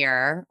in the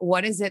mirror,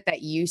 what is it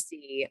that you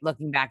see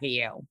looking back at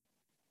you?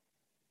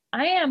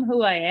 I am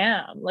who I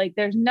am. Like,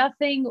 there's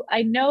nothing,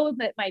 I know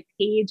that my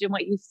page and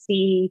what you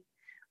see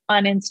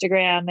on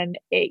Instagram and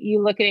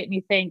you look at it and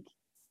you think,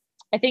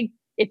 I think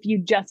if you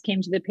just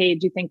came to the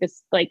page, you think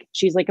this, like,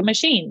 she's like a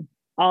machine.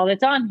 All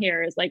that's on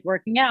here is like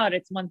working out.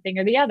 It's one thing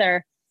or the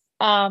other.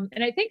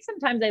 And I think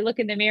sometimes I look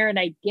in the mirror and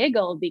I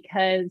giggle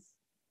because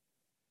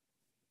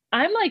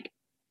I'm like,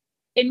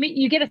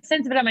 you get a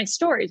sense of it on my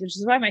stories, which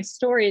is why my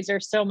stories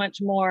are so much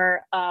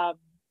more,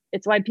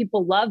 it's why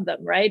people love them,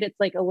 right? It's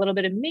like a little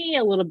bit of me,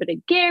 a little bit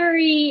of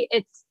Gary.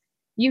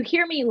 You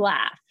hear me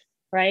laugh,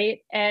 right?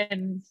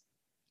 And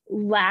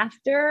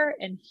laughter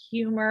and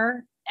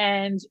humor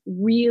and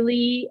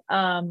really,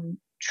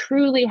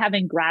 truly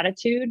having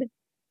gratitude,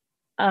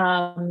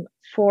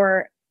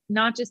 for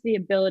not just the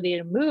ability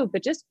to move,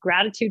 but just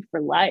gratitude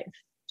for life.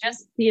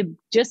 Just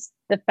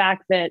the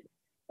fact that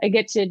I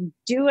get to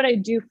do what I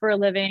do for a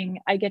living.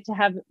 I get to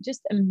have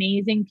just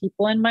amazing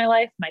people in my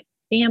life, my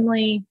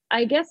family.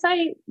 I guess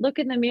I look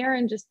in the mirror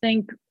and just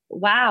think,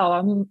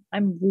 wow,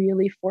 I'm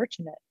really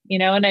fortunate,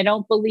 and I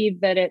don't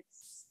believe that I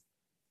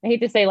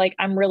hate to say, like,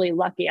 I'm really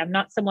lucky. I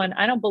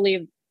don't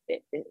believe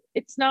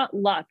it's not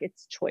luck,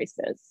 it's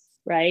choices.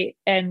 Right.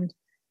 And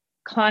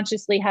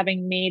consciously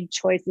having made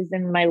choices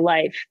in my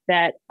life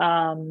that,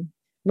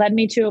 led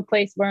me to a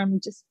place where I'm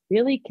just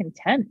really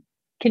content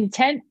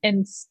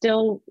and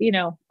still,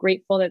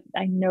 grateful that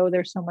I know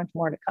there's so much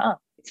more to come.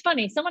 It's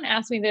funny. Someone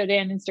asked me the other day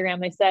on Instagram,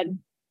 they said,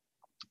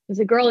 there's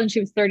a girl and she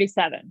was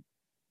 37.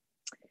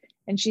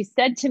 And she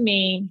said to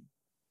me,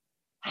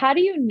 how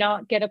do you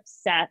not get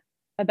upset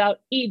about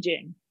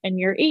aging and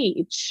your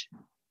age?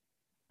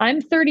 I'm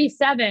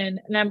 37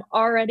 and I'm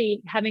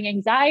already having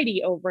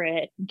anxiety over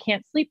it and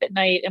can't sleep at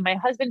night. And my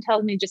husband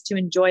tells me just to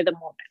enjoy the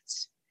moment.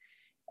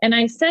 And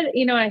I said,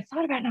 I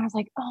thought about it and I was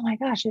like, oh my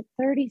gosh, at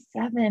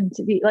 37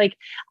 to be like,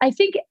 I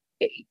think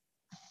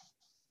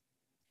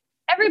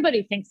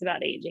everybody thinks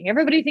about aging.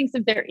 Everybody thinks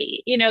of their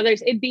age.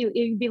 It'd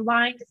be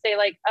lying to say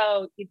like,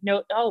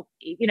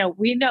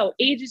 we know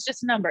age is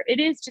just a number. It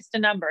is just a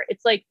number.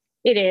 It's like,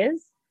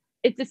 it's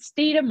a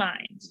state of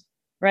mind,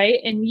 right?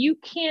 And you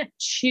can't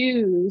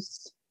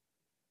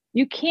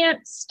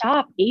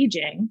stop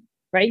aging,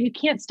 right? You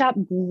can't stop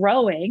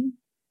growing,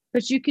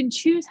 but you can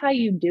choose how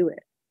you do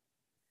it.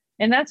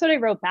 And that's what I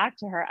wrote back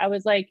to her. I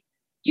was like,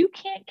 you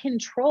can't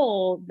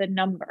control the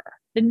number.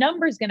 The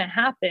number is going to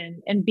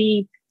happen, and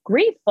be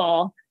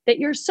grateful that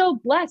you're so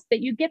blessed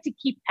that you get to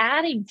keep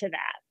adding to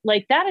that.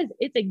 Like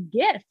it's a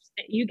gift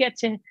that you get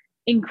to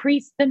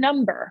increase the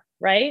number,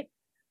 right?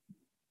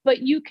 But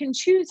you can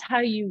choose how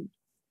you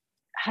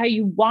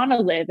want to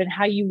live and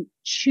how you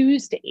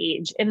choose to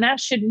age. And that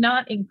should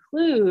not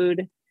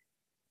include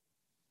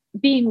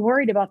being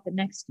worried about the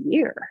next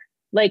year.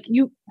 Like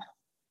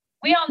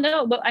we all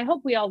know, but I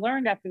hope we all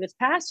learned after this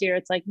past year,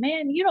 it's like,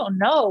 man, you don't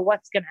know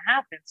what's going to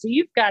happen. So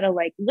you've got to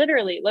like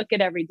literally look at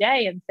every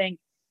day and think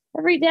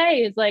every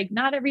day is like,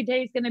 not every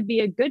day is going to be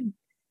a good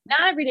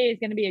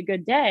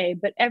day,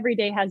 but every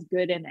day has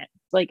good in it.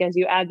 Like, as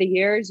you add the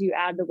years, you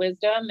add the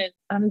wisdom, and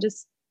I'm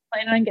just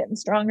planning on getting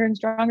stronger and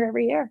stronger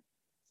every year.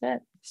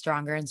 That's it.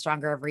 Stronger and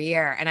stronger every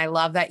year. And I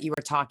love that you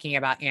were talking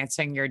about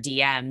answering your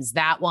DMs.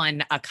 That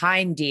one, a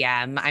kind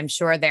DM. I'm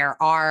sure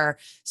there are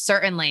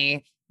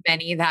certainly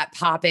many that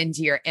pop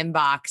into your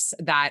inbox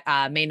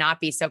that may not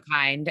be so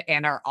kind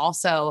and are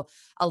also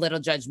a little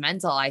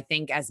judgmental. I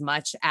think as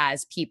much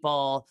as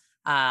people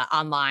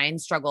online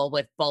struggle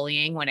with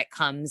bullying when it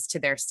comes to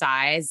their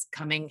size,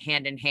 coming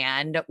hand in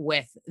hand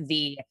with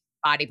the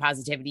body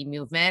positivity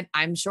movement,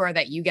 I'm sure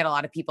that you get a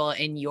lot of people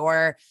in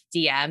your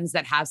DMs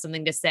that have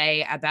something to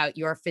say about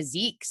your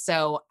physique.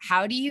 So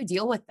how do you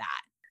deal with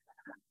that?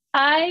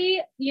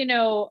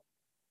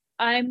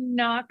 I'm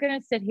not going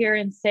to sit here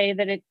and say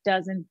that it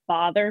doesn't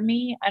bother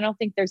me. I don't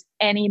think there's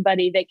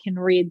anybody that can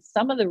read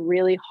some of the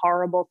really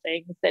horrible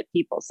things that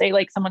people say,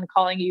 like someone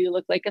calling you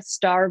look like a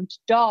starved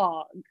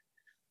dog,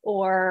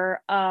 or,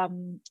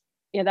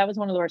 that was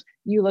one of the worst.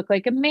 You look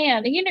like a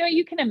man. And,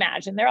 you can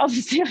imagine they're all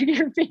just on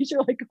your face.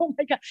 You're like, oh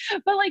my God.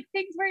 But like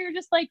things where you're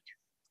just like,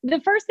 the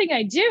first thing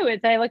I do is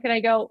I look and I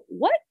go,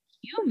 what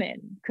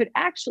human could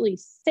actually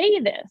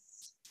say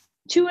this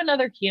to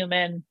another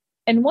human?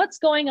 And what's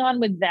going on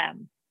with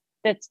them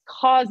that's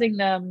causing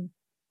them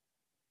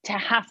to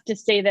have to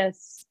say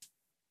this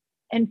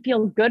and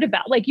feel good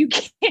about? Like, you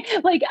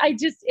can't, like,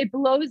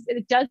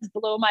 it does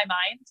blow my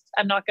mind.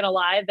 I'm not going to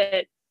lie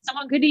that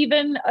someone could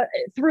even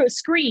through a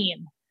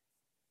screen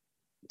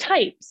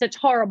type such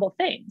horrible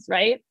things.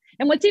 Right.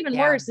 And what's even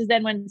Yeah. worse is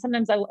then when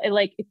sometimes I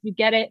like, if you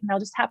get it and I'll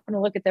just happen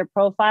to look at their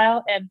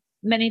profile, and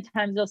many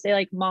times they'll say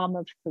like mom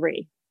of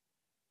 3.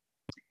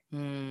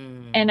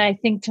 And I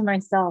think to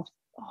myself,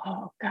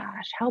 oh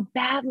gosh, how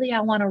badly I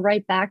want to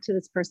write back to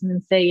this person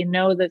and say, you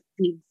know, that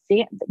you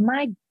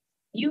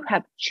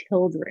have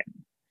children,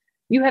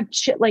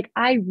 like,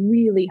 I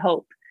really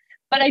hope,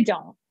 but I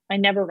don't, I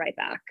never write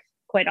back,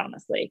 quite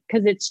honestly,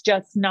 because it's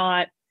just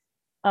not,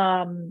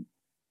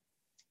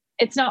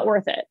 it's not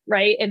worth it.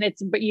 Right.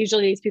 But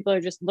usually these people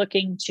are they're just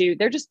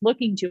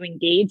looking to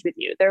engage with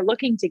you. They're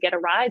looking to get a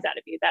rise out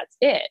of you. That's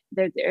it.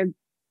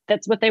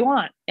 That's what they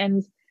want.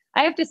 And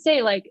I have to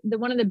say, like,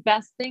 one of the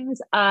best things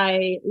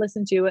I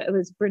listened to, it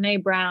was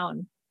Brene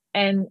Brown,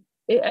 and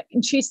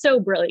she's so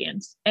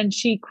brilliant. And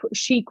she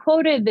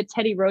quoted the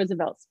Teddy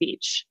Roosevelt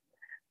speech,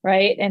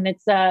 right? And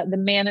it's the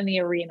Man in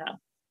the Arena.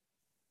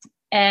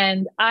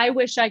 And I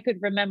wish I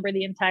could remember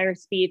the entire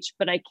speech,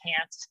 but I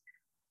can't.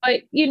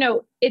 But, you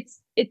know,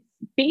 it's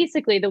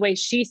basically the way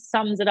she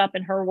sums it up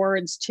in her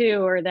words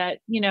too, or that,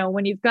 you know,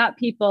 when you've got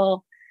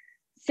people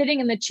sitting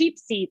in the cheap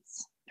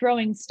seats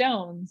throwing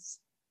stones,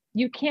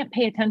 you can't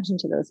pay attention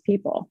to those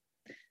people.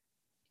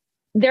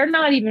 They're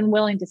not even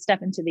willing to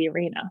step into the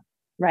arena,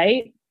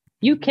 right?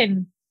 You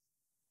can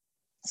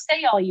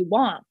say all you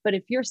want, but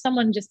if you're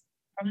someone just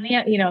from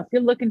the, you know, if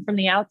you're looking from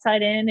the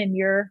outside in and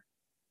you're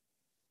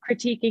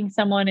critiquing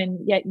someone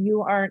and yet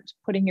you aren't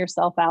putting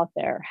yourself out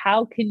there,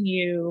 how can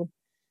you?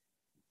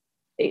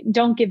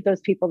 Don't give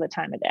those people the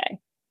time of day,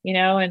 you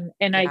know? And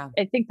yeah.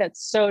 I think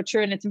that's so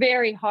true. And it's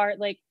very hard.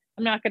 Like,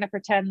 I'm not going to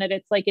pretend that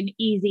it's like an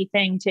easy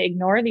thing to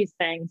ignore these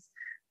things.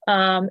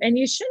 And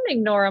you shouldn't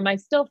ignore them. I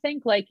still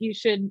think like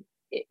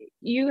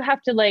you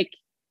have to, like,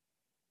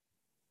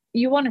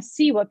 you want to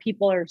see what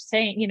people are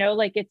saying, you know,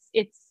 like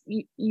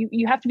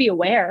you have to be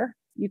aware.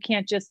 You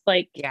can't just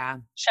like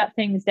shut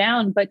things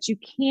down, but you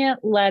can't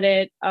let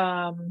it,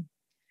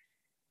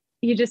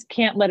 you just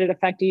can't let it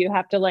affect you. You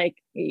have to like,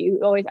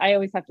 I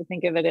always have to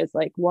think of it as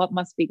like, what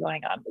must be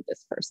going on with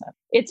this person?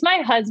 It's my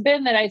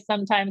husband that I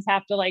sometimes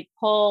have to like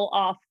pull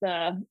off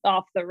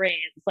the reins.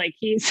 Like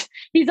he's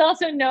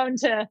also known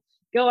to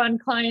go on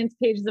clients'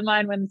 pages of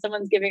mine when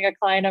someone's giving a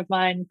client of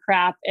mine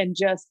crap and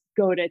just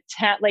go to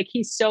like,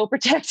 he's so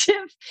protective.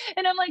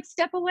 And I'm like,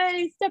 step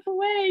away,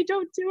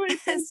 don't do it.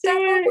 Step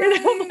away.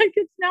 And I'm like,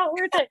 it's not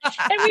worth it.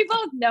 And we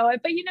both know it,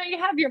 but you know, you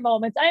have your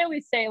moments. I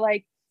always say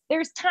like,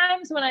 there's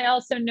times when I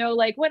also know,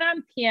 like when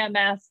I'm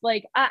PMS,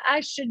 like I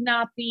should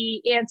not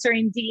be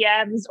answering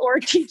DMs or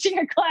teaching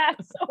a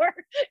class, or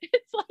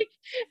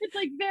it's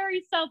like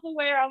very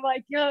self-aware. I'm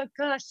like, oh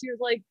gosh, you're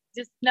like,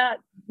 just not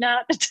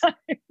the time.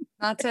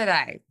 Not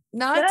today.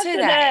 Not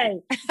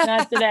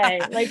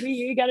today. Like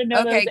you got to know.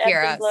 Okay,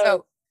 Kira.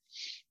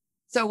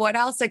 So what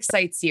else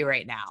excites you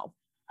right now?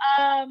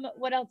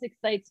 What else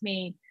excites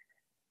me?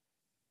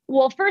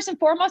 Well, first and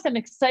foremost, I'm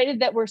excited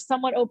that we're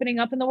somewhat opening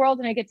up in the world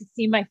and I get to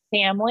see my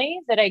family,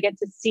 that I get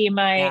to see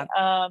my,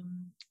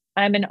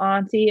 I'm an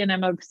auntie and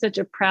I'm such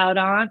a proud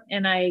aunt,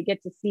 and I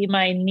get to see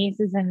my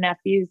nieces and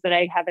nephews that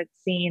I haven't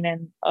seen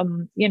in,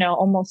 you know,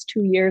 almost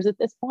 2 years at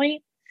this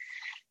point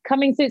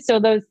coming soon. So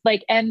those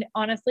like, and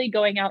honestly,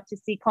 going out to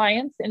see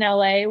clients in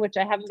LA, which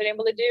I haven't been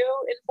able to do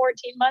in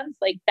 14 months,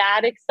 like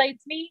that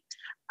excites me.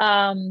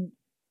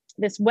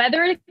 This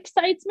weather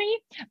excites me,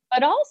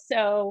 but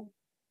also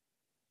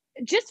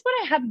just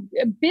what I have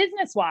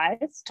business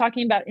wise,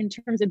 talking about in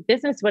terms of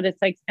business, what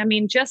it's like, I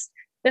mean, just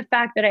the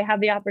fact that I have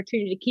the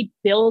opportunity to keep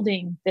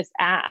building this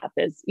app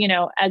as, you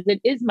know, as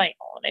it is my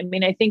own. I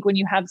mean, I think when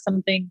you have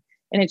something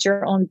and it's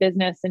your own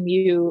business and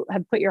you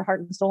have put your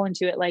heart and soul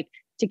into it, like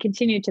to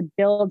continue to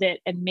build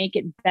it and make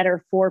it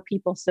better for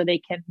people so they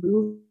can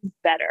move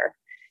better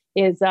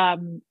is,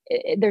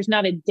 there's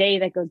not a day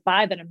that goes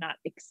by that I'm not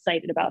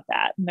excited about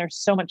that. And there's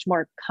so much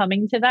more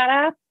coming to that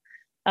app.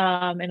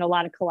 And a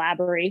lot of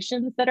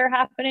collaborations that are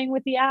happening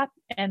with the app,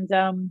 and,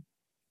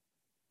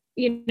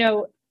 you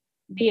know,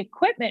 the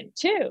equipment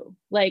too.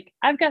 Like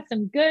I've got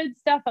some good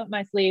stuff up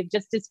my sleeve,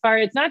 just as far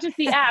as not just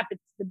the app,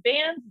 it's the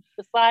bands, it's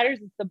the sliders,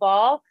 it's the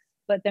ball,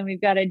 but then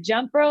we've got a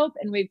jump rope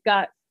and we've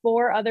got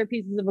 4 other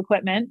pieces of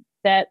equipment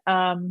that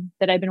I've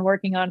been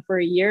working on for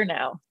a year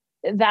now.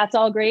 That's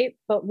all great.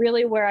 But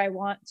really where I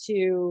want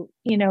to,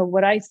 you know,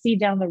 what I see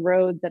down the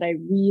road that I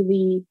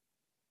really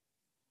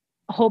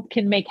hope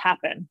can make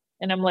happen.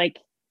 And I'm like,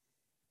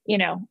 you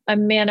know,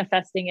 I'm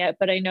manifesting it,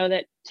 but I know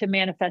that to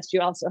manifest, you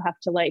also have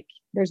to like,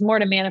 there's more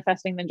to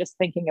manifesting than just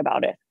thinking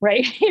about it.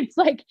 Right. It's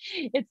like,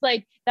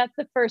 that's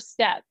the first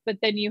step, but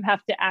then you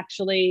have to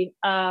actually,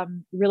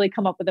 really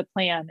come up with a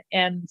plan.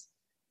 And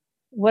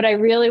what I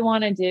really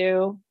want to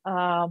do,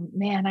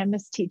 man, I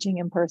miss teaching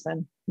in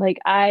person. Like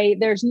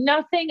there's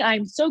nothing,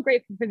 I'm so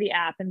grateful for the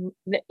app and,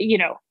 you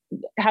know,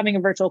 having a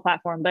virtual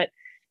platform, but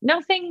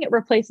nothing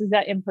replaces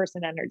that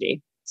in-person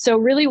energy. So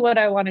really what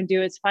I want to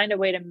do is find a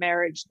way to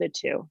marriage the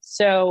two.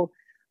 So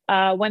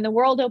when the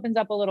world opens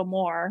up a little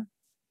more,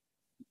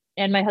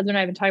 and my husband and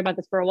I have been talking about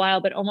this for a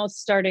while, but almost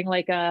starting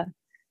like I'm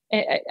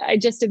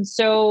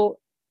so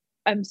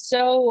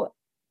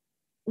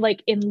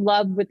like in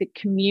love with the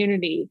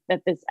community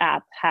that this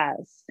app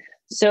has.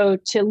 So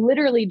to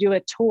literally do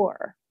a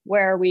tour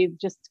where we've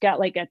just got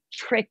like a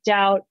tricked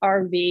out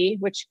RV,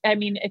 which I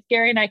mean, if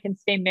Gary and I can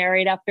stay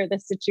married after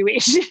this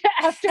situation,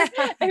 after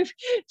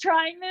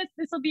trying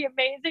this will be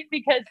amazing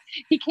because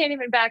he can't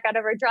even back out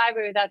of our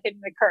driveway without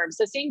hitting the curb.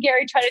 So seeing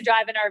Gary try to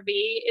drive an RV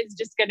is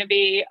just going to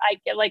be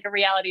like a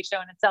reality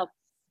show in itself.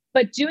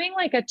 But doing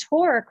like a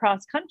tour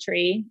across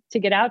country to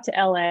get out to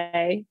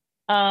LA,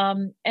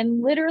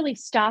 and literally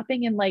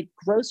stopping in like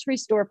grocery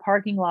store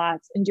parking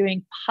lots and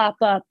doing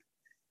pop-up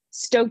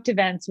stoked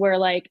events where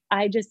like,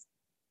 I just,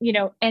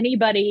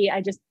 anybody,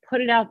 I just put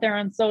it out there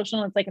on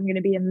social. It's like, I'm going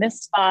to be in this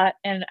spot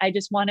and I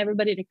just want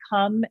everybody to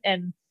come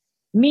and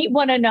meet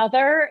one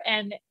another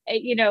and,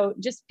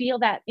 just feel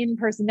that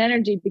in-person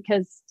energy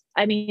because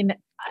I mean,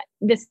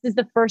 this is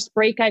the first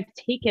break I've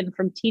taken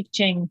from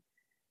teaching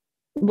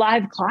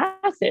live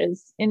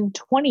classes in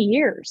 20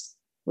 years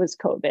was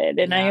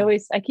COVID. And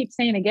I keep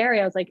saying to Gary,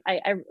 I was like, I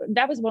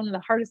that was one of the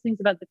hardest things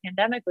about the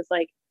pandemic was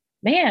like,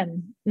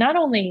 man, not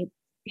only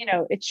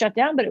it's shut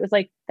down, but it was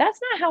like, that's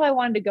not how I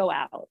wanted to go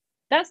out.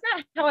 That's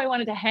not how I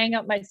wanted to hang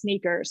up my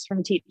sneakers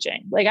from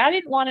teaching. Like, I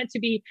didn't want it to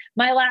be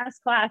my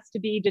last class to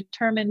be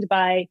determined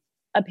by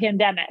a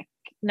pandemic,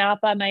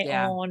 not by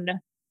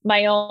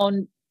my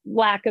own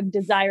lack of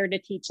desire to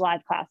teach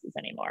live classes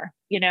anymore,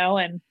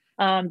 and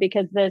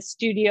because the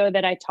studio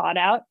that I taught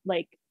out,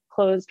 like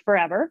closed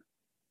forever,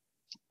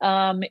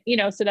 so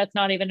that's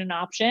not even an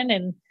option.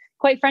 And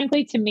quite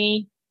frankly, to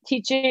me,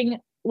 teaching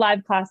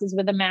live classes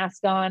with a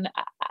mask on,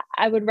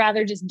 I would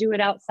rather just do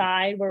it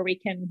outside where we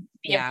can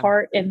be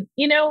apart and,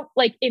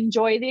 like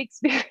enjoy the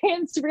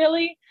experience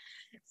really.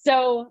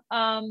 So,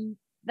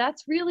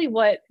 that's really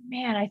what,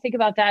 man, I think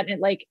about that.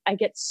 And like, I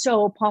get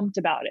so pumped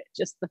about it.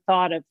 Just the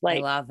thought of like,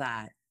 I love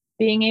that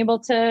being able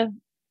to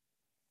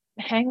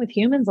hang with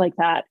humans like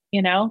that,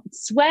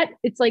 sweat.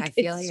 It's like,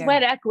 it's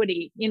sweat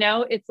equity,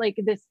 it's like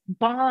this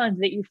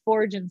bond that you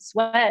forge in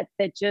sweat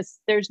that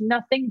just, there's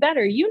nothing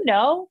better, you've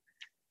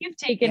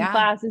taken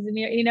classes and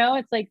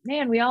it's like,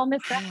 man, we all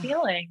miss that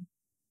feeling.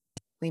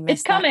 We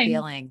miss that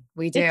feeling.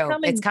 We do.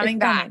 It's coming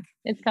back.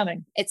 It's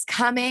coming. It's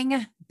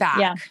coming back.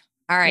 Yeah.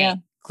 All right. Yeah.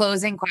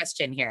 Closing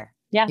question here.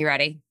 Yeah. You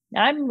ready?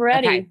 I'm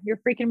ready. Okay. You're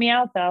freaking me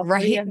out though.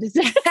 Right.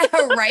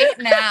 Right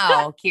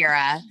now,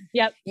 Kira.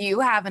 Yep.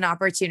 You have an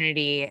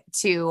opportunity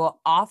to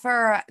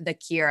offer the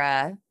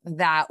Kira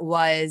that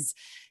was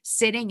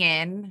sitting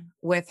in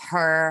with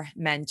her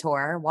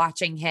mentor,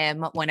 watching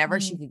him whenever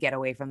she could get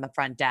away from the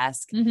front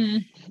desk,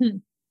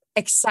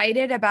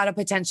 excited about a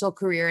potential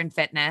career in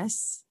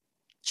fitness,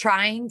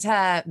 trying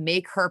to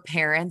make her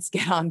parents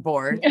get on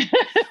board.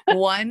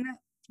 One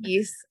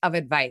piece of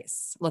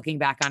advice, looking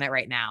back on it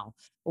right now,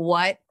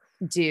 what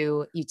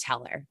do you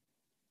tell her?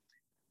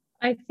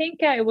 I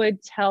think I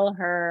would tell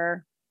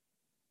her,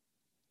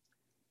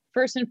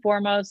 first and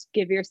foremost,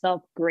 give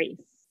yourself grace.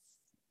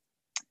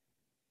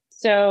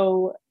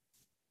 So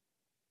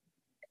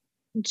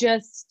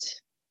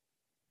just,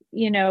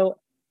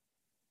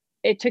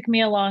 it took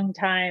me a long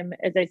time,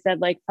 as I said,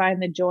 like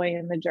find the joy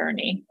in the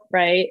journey,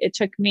 right? It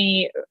took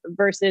me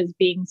versus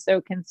being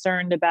so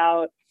concerned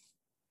about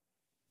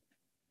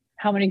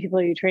how many people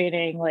are you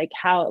training? Like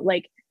how,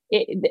 like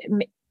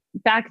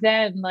back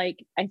then,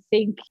 like, I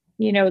think,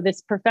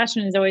 this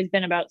profession has always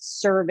been about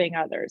serving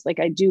others. Like,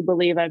 I do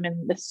believe I'm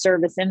in the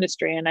service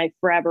industry and I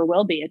forever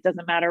will be. It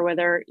doesn't matter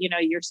whether,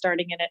 you're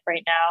starting in it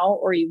right now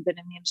or you've been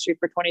in the industry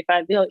for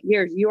 25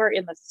 years, you are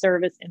in the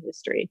service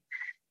industry.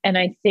 And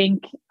I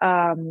think,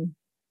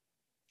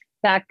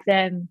 back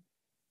then,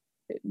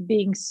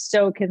 being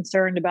so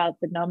concerned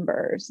about the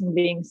numbers and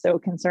being so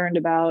concerned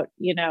about,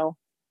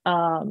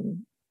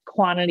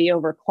 quantity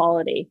over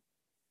quality,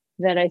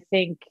 that I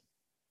think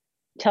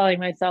telling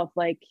myself,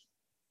 like,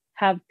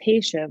 have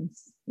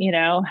patience,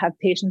 have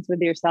patience with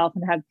yourself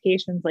and have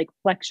patience, like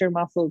flex your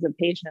muscles of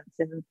patience,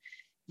 and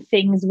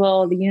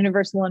the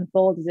universe will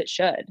unfold as it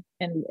should.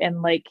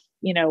 And like,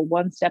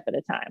 one step at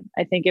a time.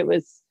 I think it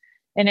was,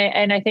 and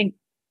I think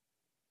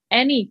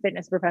any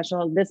fitness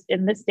professional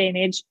in this day and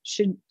age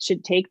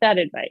should take that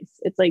advice.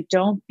 It's like,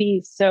 don't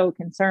be so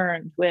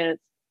concerned with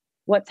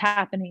what's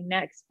happening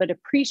next, but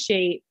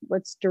appreciate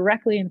what's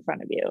directly in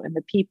front of you and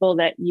the people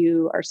that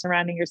you are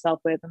surrounding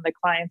yourself with and the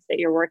clients that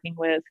you're working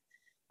with.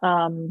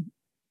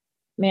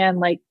 Man,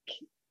 like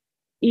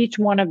each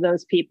one of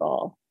those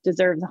people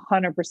deserves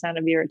 100%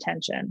 of your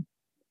attention,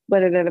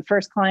 whether they're the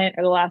first client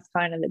or the last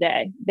client of the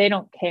day. They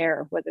don't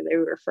care whether they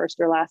were first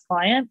or last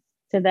client.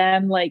 To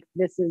them, like,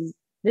 this is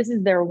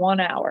their 1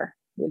 hour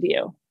with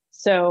you.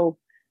 So,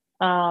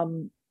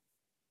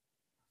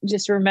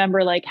 just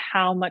remember like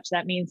how much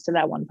that means to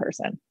that one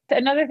person.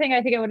 Another thing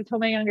I think I would have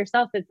told my younger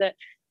self is that,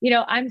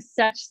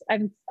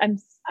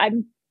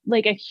 I'm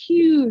like a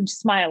huge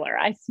smiler.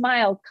 I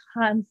smile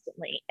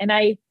constantly. And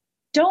I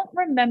don't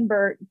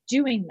remember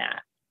doing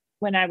that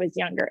when I was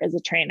younger as a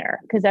trainer,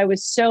 because I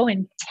was so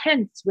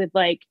intense with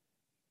like,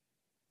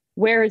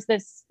 where is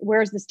this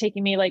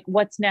taking me? Like,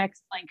 what's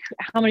next? Like,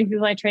 how many people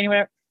am I training?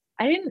 Whatever.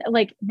 I didn't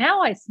like,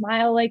 now I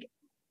smile like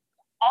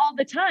all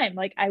the time.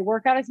 Like I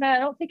work out as much. I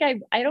don't think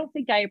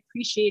I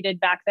appreciated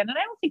back then. And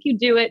I don't think you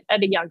do it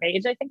at a young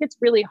age. I think it's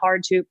really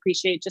hard to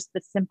appreciate just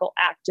the simple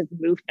act of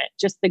movement,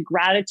 just the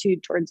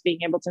gratitude towards being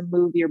able to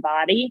move your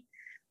body.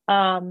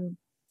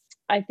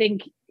 I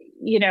think,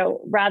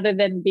 rather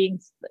than being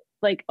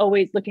like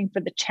always looking for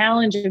the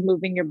challenge of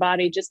moving your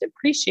body, just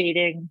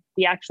appreciating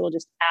the actual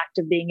just act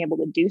of being able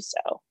to do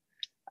so.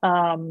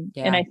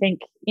 And I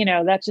think,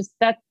 that's just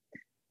that.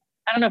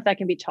 I don't know if that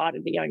can be taught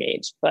at a young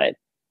age, but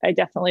I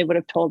definitely would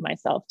have told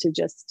myself to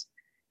just,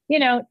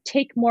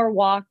 take more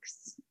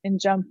walks and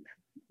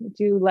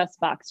do less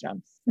box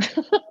jumps.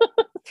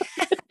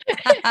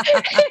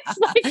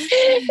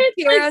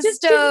 Kira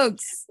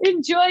Stokes.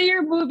 Enjoy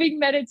your moving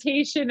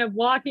meditation of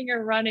walking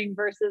or running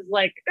versus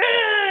like,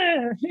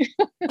 let me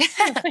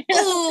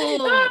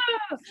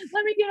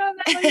get on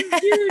that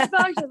huge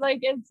box. Like,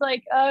 it's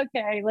like,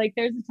 okay, like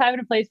there's a time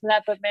and a place for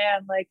that. But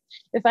man, like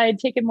if I had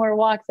taken more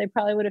walks, I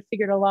probably would have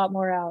figured a lot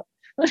more out.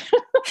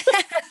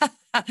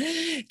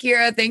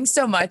 Kira, thanks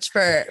so much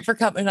for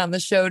coming on the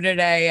show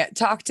today.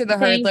 Talk to the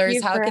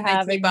hurdlers. How can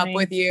they keep up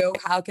with you?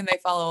 How can they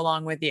follow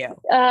along with you?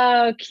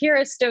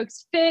 Kira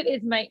Stokes Fit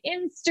is my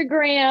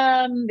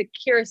Instagram. The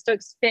Kira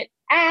Stokes Fit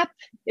app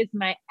is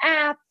my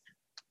app.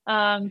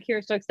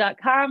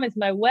 KiraStokes.com is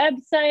my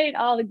website.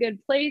 All the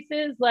good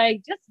places.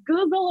 Like just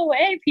Google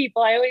away,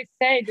 people. I always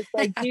say, just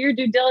like do your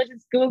due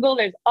diligence. Google.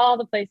 There's all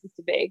the places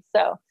to be.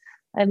 So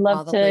I'd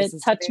love to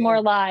touch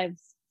more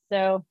lives.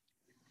 So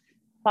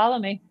follow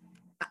me.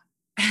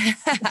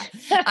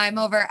 I'm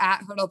over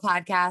at Hurdle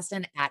Podcast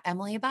and at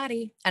Emily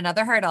Abadi.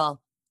 Another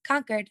hurdle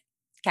conquered.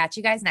 Catch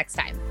you guys next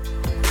time.